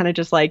else is kind of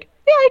just like,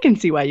 yeah, I can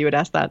see why you would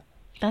ask that.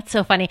 That's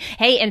so funny.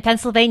 Hey, in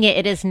Pennsylvania,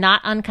 it is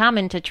not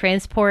uncommon to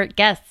transport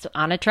guests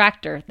on a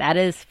tractor. That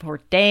is for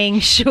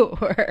dang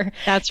sure.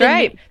 That's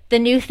right. The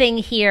new thing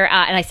here,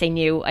 and I say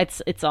new,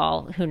 it's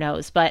all, who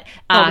knows, but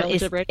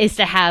is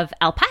to have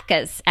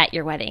alpacas at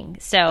your wedding.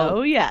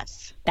 So,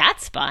 yes,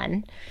 that's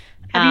fun.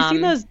 Have you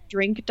seen those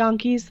drink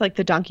donkeys, like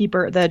the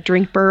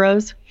drink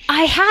burros?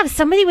 I have.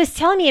 Somebody was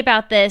telling me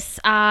about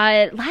this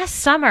last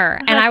summer,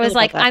 and I was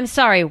like, "I'm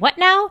sorry, what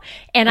now?"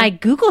 And I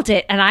Googled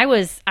it, and I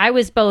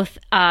was both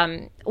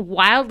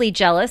wildly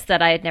jealous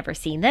that I had never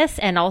seen this,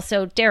 and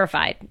also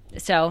terrified.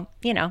 So,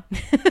 a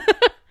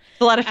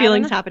lot of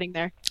feelings happening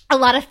there. A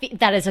lot of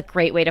that is a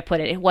great way to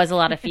put it. It was a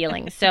lot of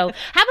feelings. So,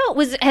 how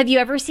about have you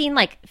ever seen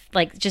like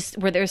just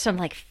were there some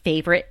like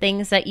favorite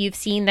things that you've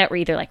seen that were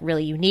either like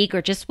really unique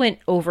or just went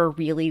over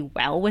really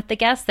well with the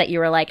guests that you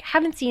were like,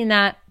 haven't seen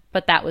that,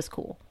 but that was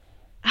cool?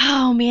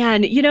 Oh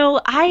man,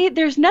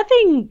 there's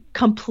nothing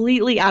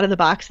completely out of the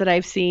box that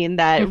I've seen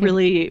that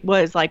really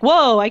was like,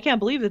 whoa, I can't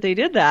believe that they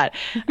did that.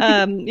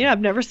 I've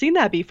never seen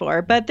that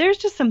before, but there's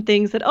just some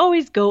things that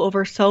always go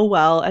over so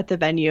well at the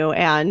venue.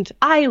 And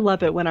I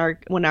love it when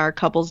our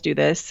couples do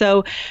this.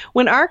 So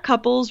when our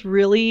couples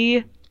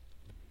really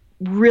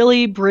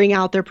bring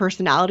out their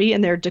personality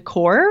and their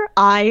decor,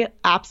 I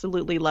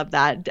absolutely love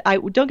that.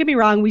 Don't get me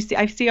wrong,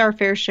 I see our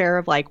fair share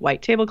of like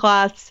white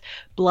tablecloths,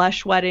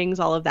 blush weddings,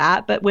 all of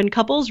that. But when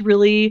couples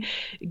really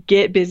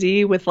get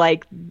busy with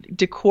like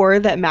decor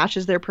that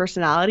matches their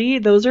personality,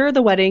 those are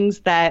the weddings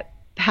that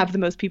have the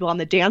most people on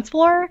the dance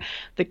floor.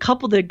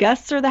 The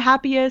guests are the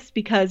happiest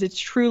because it's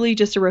truly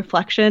just a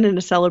reflection and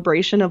a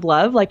celebration of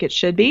love, like it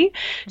should be.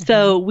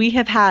 So we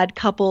have had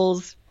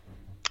couples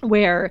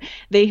where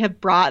they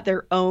have brought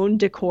their own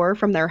decor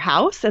from their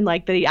house, and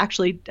like they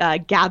actually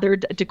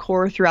gathered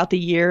decor throughout the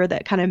year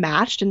that kind of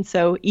matched. And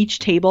so each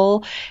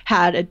table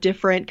had a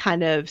different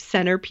kind of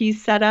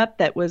centerpiece setup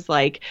that was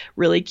like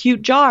really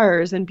cute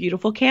jars and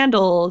beautiful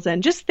candles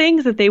and just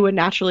things that they would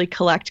naturally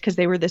collect because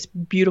they were this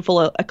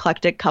beautiful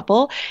eclectic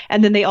couple.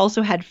 And then they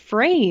also had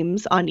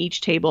frames on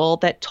each table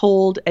that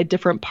told a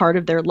different part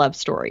of their love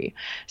story.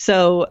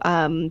 So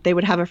they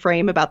would have a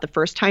frame about the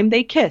first time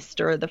they kissed,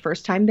 or the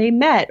first time they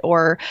met,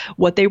 or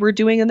what they were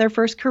doing in their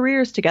first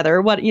careers together,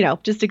 or what,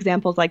 just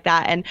examples like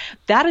that. And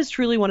that is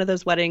truly one of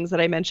those weddings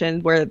that I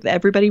mentioned where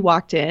everybody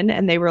walked in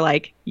and they were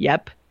like,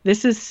 yep,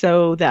 this is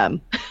so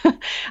them.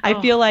 I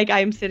feel like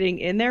I'm sitting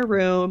in their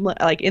room,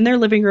 like in their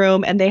living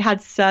room, and they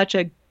had such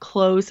a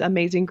close,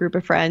 amazing group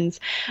of friends.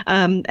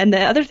 And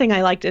the other thing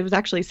I liked, it was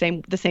actually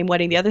the same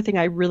wedding. The other thing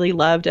I really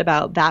loved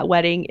about that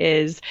wedding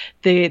is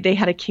they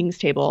had a king's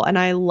table. And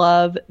I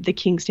love the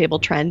king's table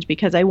trend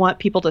because I want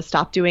people to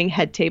stop doing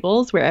head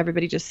tables where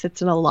everybody just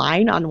sits in a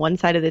line on one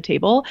side of the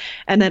table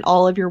and then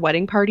all of your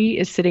wedding party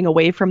is sitting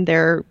away from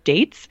their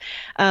dates.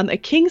 A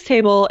king's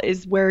table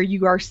is where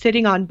you are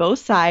sitting on both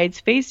sides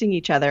facing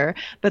each other,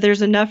 but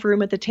there's enough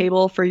room at the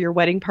table for your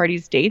wedding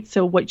party's dates.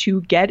 So what you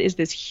get is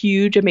this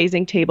huge,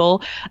 amazing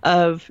table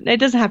it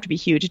doesn't have to be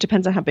huge. It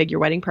depends on how big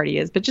your wedding party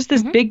is, but just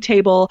this big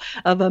table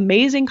of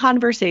amazing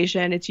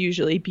conversation. It's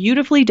usually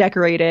beautifully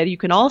decorated. You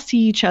can all see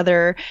each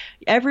other.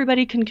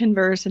 Everybody can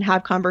converse and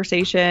have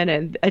conversation.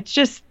 And it's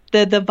just,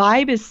 the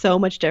vibe is so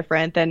much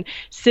different than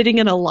sitting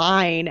in a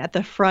line at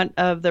the front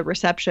of the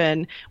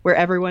reception where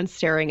everyone's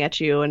staring at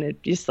you. And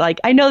it's just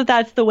like, I know that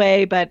that's the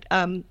way, but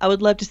I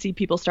would love to see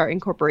people start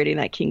incorporating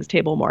that king's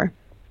table more.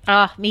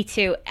 Oh, me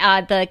too.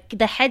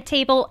 The head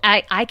table,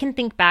 I can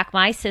think back,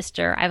 my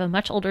sister, I have a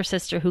much older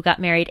sister who got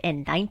married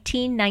in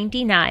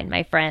 1999,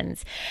 my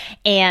friends.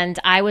 And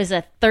I was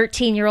a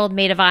 13-year-old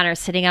maid of honor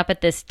sitting up at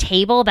this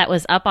table that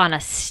was up on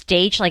a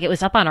stage, like it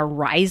was up on a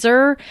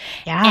riser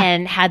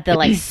and had the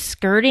like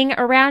skirting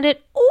around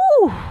it.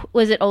 Ooh,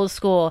 was it old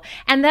school?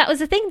 And that was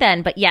the thing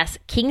then. But yes,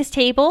 king's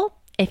table.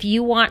 If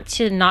you want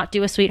to not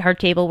do a sweetheart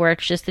table where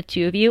it's just the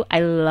two of you, I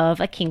love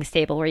a king's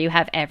table where you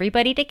have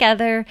everybody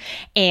together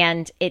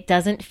and it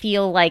doesn't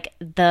feel like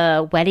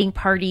the wedding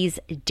party's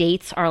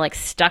dates are like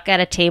stuck at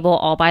a table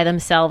all by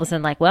themselves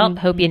and like, well,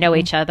 hope you know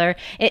each other.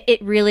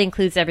 It really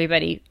includes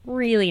everybody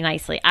really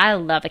nicely. I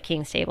love a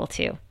king's table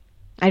too.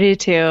 I do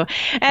too.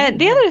 And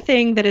the other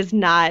thing that is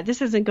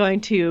this isn't going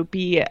to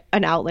be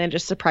an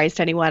outlandish surprise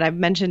to anyone. I've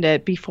mentioned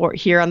it before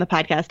here on the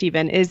podcast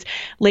even, is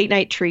late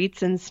night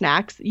treats and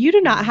snacks. You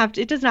do not have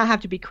to, it does not have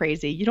to be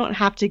crazy. You don't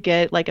have to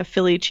get like a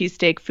Philly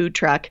cheesesteak food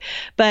truck,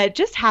 but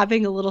just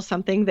having a little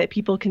something that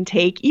people can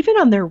take even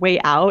on their way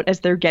out as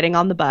they're getting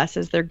on the bus,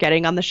 as they're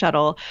getting on the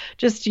shuttle,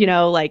 just,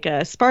 like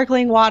a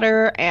sparkling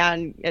water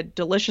and a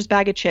delicious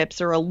bag of chips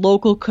or a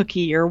local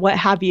cookie or what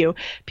have you.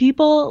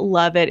 People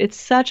love it.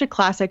 It's such a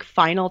classic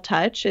final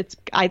touch.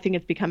 I think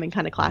it's becoming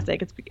kind of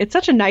classic. It's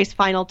such a nice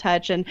final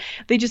touch and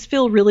they just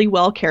feel really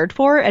well cared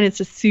for. And it's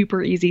a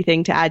super easy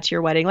thing to add to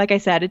your wedding. Like I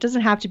said, it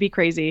doesn't have to be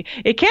crazy.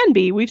 It can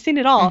be. We've seen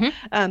it all.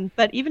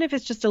 But even if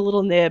it's just a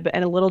little nib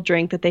and a little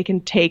drink that they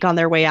can take on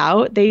their way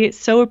out, they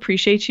so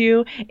appreciate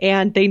you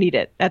and they need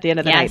it at the end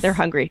of the night. They're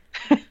hungry.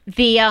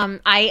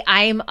 I'm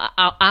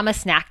a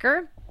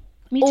snacker.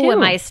 Me too. Oh,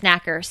 am I a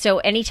snacker? So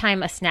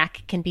anytime a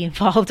snack can be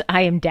involved,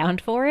 I am down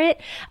for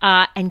it.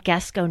 And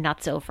guests go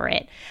nuts over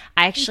it.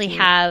 I actually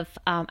have,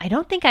 I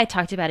don't think I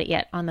talked about it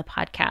yet on the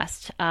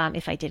podcast.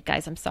 If I did,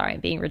 guys, I'm sorry,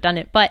 I'm being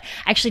redundant. But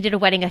I actually did a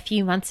wedding a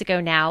few months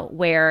ago now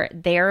where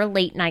their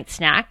late night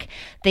snack,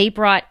 they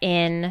brought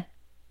in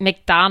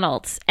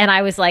McDonald's. And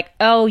I was like,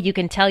 oh, you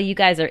can tell you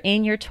guys are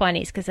in your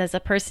 20s because as a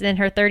person in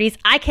her 30s,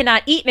 I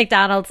cannot eat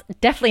McDonald's,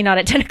 definitely not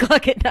at 10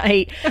 o'clock at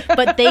night.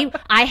 But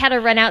I had to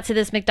run out to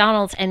this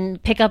McDonald's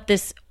and pick up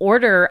this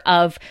order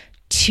of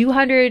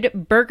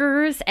 200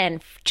 burgers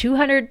and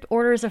 200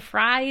 orders of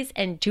fries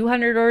and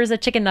 200 orders of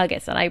chicken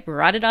nuggets. And I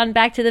brought it on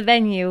back to the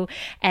venue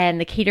and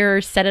the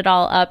caterer set it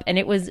all up and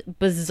it was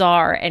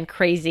bizarre and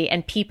crazy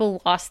and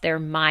people lost their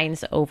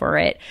minds over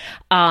it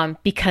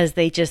because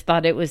they just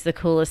thought it was the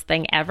coolest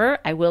thing ever.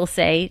 I will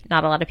say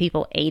not a lot of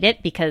people ate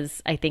it because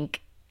I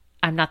think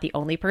I'm not the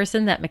only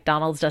person that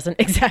McDonald's doesn't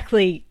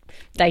exactly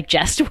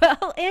digest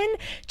well in,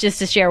 just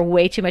to share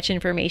way too much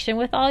information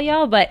with all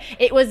y'all. But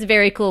it was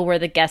very cool where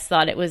the guests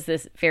thought it was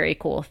this very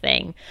cool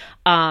thing.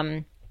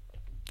 And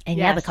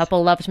the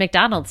couple loved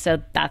McDonald's.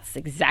 So that's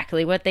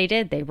exactly what they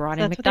did. They brought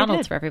in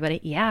McDonald's for everybody.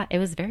 Yeah, it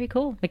was very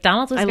cool.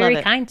 McDonald's was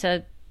very kind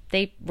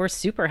they were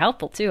super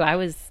helpful too. I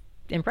was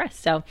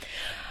impressed. So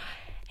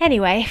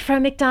anyway,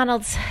 from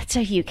McDonald's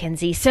to you,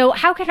 Kinsey. So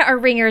how can our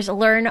ringers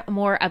learn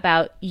more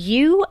about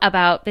you,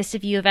 about Vista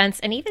View events,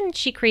 and even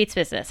She Creates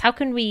Business? How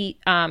can we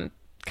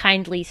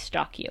kindly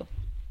stalk you?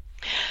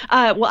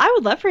 Well, I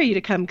would love for you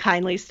to come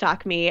kindly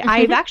stalk me.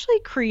 I've actually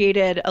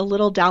created a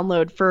little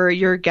download for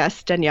your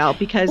guest, Danielle,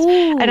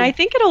 and I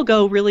think it'll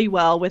go really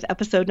well with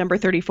episode number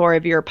 34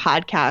 of your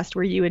podcast,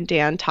 where you and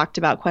Dan talked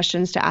about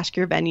questions to ask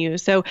your venue.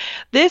 So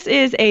this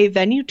is a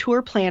venue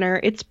tour planner.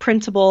 It's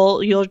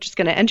printable. You're just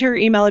going to enter your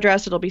email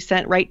address. It'll be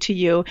sent right to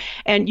you.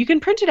 And you can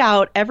print it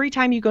out every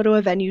time you go to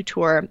a venue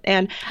tour.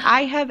 And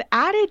I have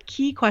added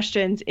key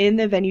questions in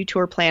the venue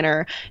tour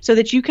planner so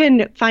that you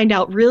can find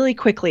out really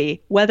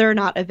quickly whether or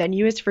not a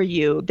venue is for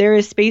you. There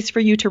is space for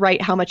you to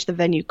write how much the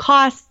venue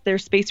costs.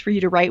 There's space for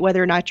you to write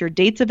whether or not your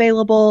date's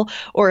available,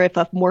 or if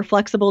a more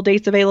flexible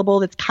date's available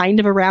that's kind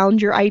of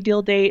around your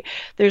ideal date.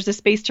 There's a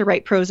space to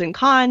write pros and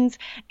cons.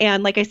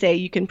 And like I say,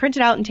 you can print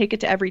it out and take it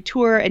to every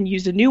tour and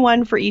use a new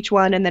one for each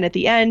one. And then at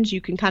the end,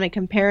 you can kind of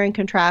compare and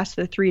contrast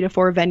the 3 to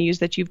 4 venues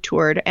that you've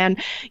toured.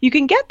 And you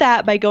can get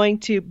that by going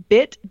to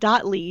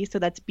bit.ly. So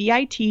that's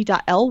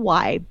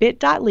bit.ly,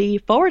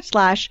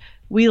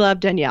 bit.ly/We Love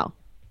Danielle.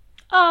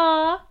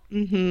 Aw.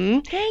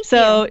 Thank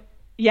you.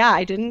 Yeah,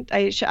 I didn't.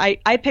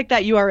 I picked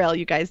that URL,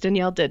 you guys.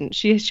 Danielle didn't.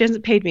 She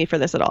hasn't paid me for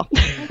this at all.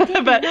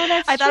 But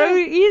I thought it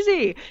would be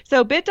easy.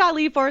 So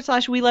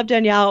bit.ly/We Love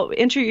Danielle.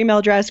 Enter your email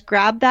address,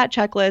 grab that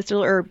checklist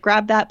or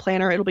grab that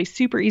planner. It'll be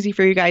super easy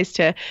for you guys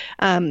to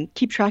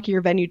keep track of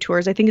your venue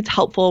tours. I think it's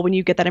helpful when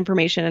you get that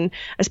information,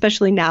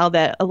 especially now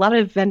that a lot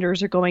of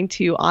vendors are going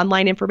to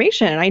online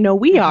information. I know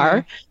we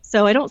are.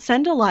 So I don't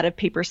send a lot of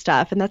paper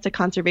stuff, and that's a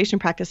conservation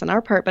practice on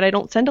our part, but I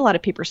don't send a lot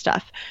of paper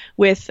stuff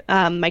with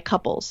my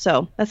couples.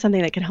 So that's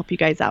something that can help you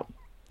guys out.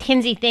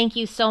 Kinsey, thank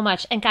you so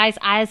much. And guys,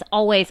 as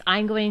always,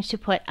 I'm going to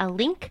put a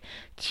link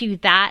to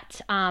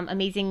that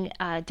amazing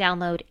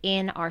download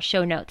in our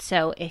show notes.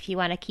 So if you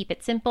want to keep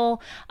it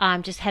simple,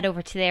 just head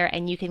over to there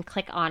and you can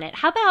click on it.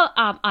 How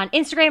about on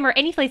Instagram or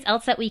any place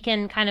else that we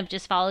can kind of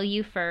just follow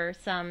you for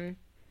some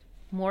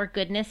more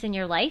goodness in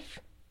your life?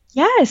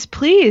 Yes,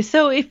 please.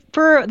 So if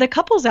for the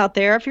couples out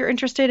there, if you're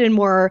interested in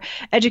more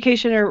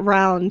education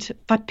around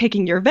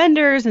picking your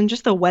vendors and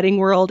just the wedding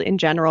world in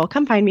general,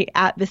 come find me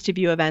at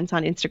VistaView Events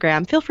on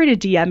Instagram. Feel free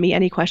to DM me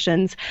any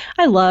questions.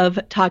 I love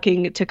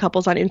talking to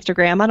couples on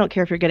Instagram. I don't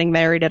care if you're getting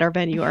married at our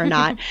venue or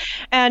not.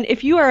 And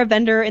if you are a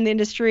vendor in the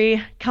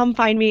industry, come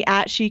find me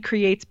at She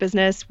Creates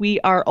Business. We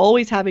are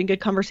always having good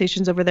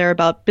conversations over there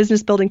about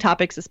business building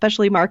topics,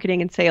 especially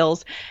marketing and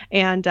sales.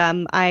 And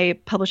I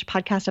publish a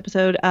podcast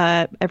episode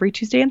every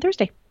Tuesday and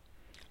Thursday.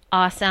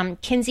 Awesome.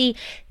 Kinsey,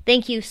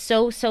 thank you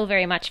so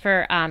very much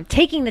for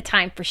taking the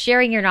time, for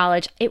sharing your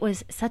knowledge. It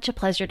was such a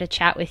pleasure to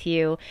chat with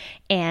you.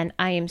 And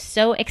I am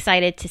so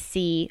excited to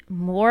see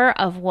more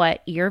of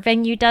what your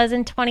venue does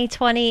in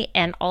 2020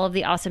 and all of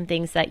the awesome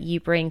things that you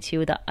bring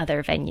to the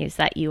other venues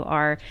that you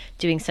are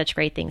doing such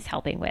great things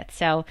helping with.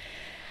 So,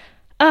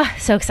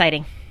 so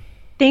exciting.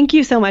 Thank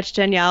you so much,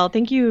 Danielle.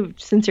 Thank you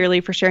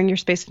sincerely for sharing your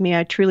space with me.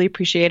 I truly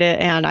appreciate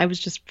it. And I was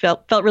just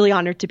felt really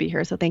honored to be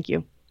here. So thank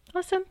you.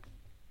 Awesome.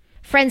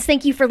 Friends,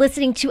 thank you for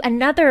listening to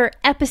another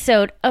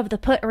episode of the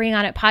Put a Ring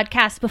on It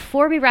podcast.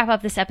 Before we wrap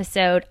up this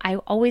episode, I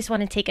always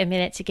want to take a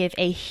minute to give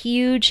a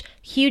huge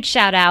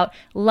shout out,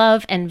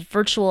 love, and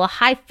virtual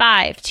high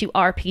five to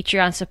our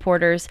Patreon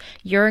supporters.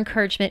 Your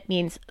encouragement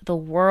means the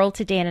world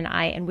to Dan and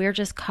I, and we're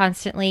just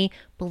constantly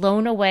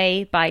blown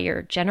away by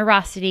your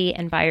generosity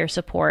and by your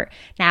support.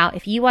 Now,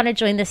 if you want to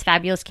join this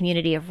fabulous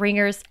community of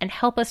ringers and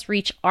help us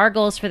reach our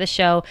goals for the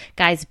show,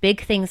 guys,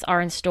 big things are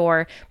in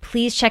store.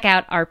 Please check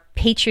out our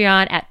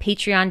Patreon at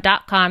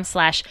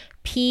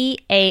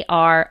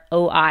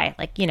patreon.com/PAROI,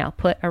 like,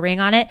 put a ring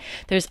on it.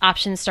 There's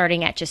options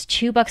starting at just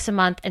 $2 a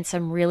month and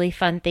some really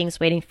fun things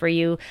waiting for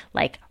you,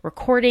 like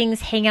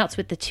recordings, hangouts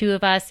with the two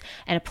of us,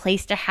 and a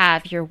place to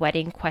have your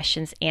wedding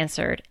questions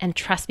answered. And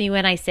trust me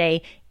when I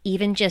say,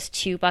 even just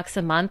 $2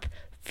 a month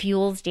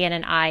fuels Dan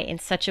and I in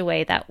such a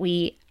way that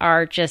we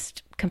are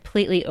just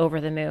completely over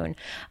the moon.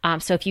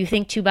 So if you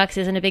think $2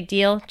 isn't a big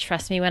deal,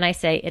 trust me when I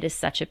say it is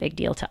such a big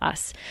deal to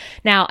us.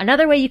 Now,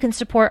 another way you can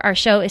support our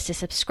show is to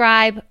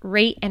subscribe,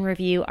 rate, and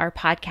review our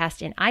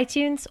podcast in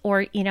iTunes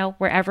or,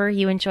 wherever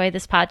you enjoy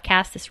this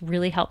podcast. This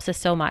really helps us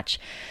so much.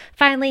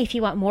 Finally, if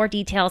you want more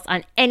details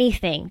on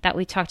anything that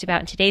we talked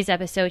about in today's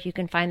episode, you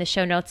can find the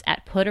show notes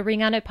at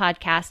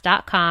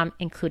putaringonitpodcast.com,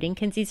 including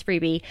Kinsey's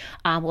freebie.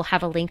 We'll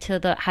have a link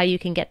to how you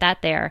can get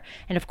that there.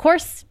 And of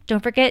course,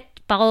 don't forget,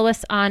 follow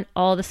us on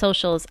all the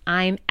socials.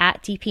 I'm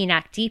at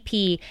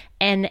DPNAK,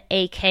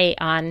 DPNAK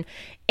on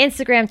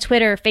Instagram,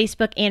 Twitter,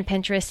 Facebook, and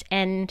Pinterest.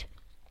 And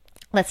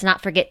let's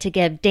not forget to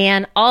give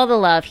Dan all the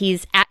love.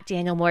 He's at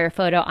Daniel Moyer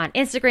Photo on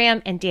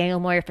Instagram and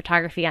Daniel Moyer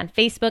Photography on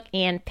Facebook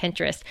and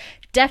Pinterest.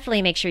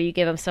 Definitely make sure you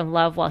give him some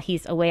love while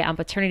he's away on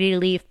paternity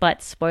leave.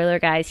 But spoiler,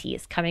 guys, he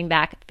is coming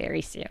back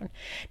very soon.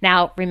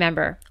 Now,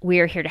 remember, we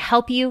are here to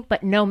help you,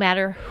 but no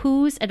matter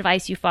whose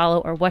advice you follow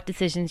or what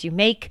decisions you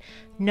make,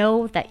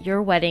 know that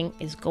your wedding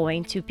is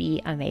going to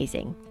be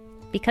amazing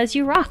because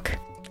you rock.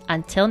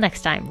 Until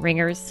next time,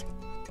 ringers.